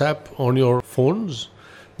WhatsApp on your phones,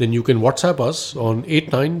 then you can WhatsApp us on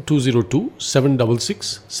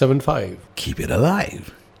 89202-76675. Keep it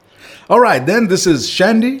alive. All right, then this is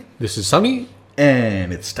Shandy. This is Sunny.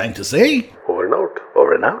 And it's time to say over and out,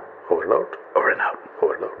 over and out, over and out, over and out,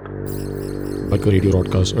 over and out. Biker Radio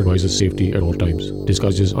Broadcast advises safety at all times,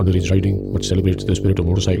 discourages underage riding, but celebrates the spirit of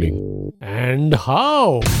motorcycling. And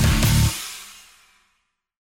how?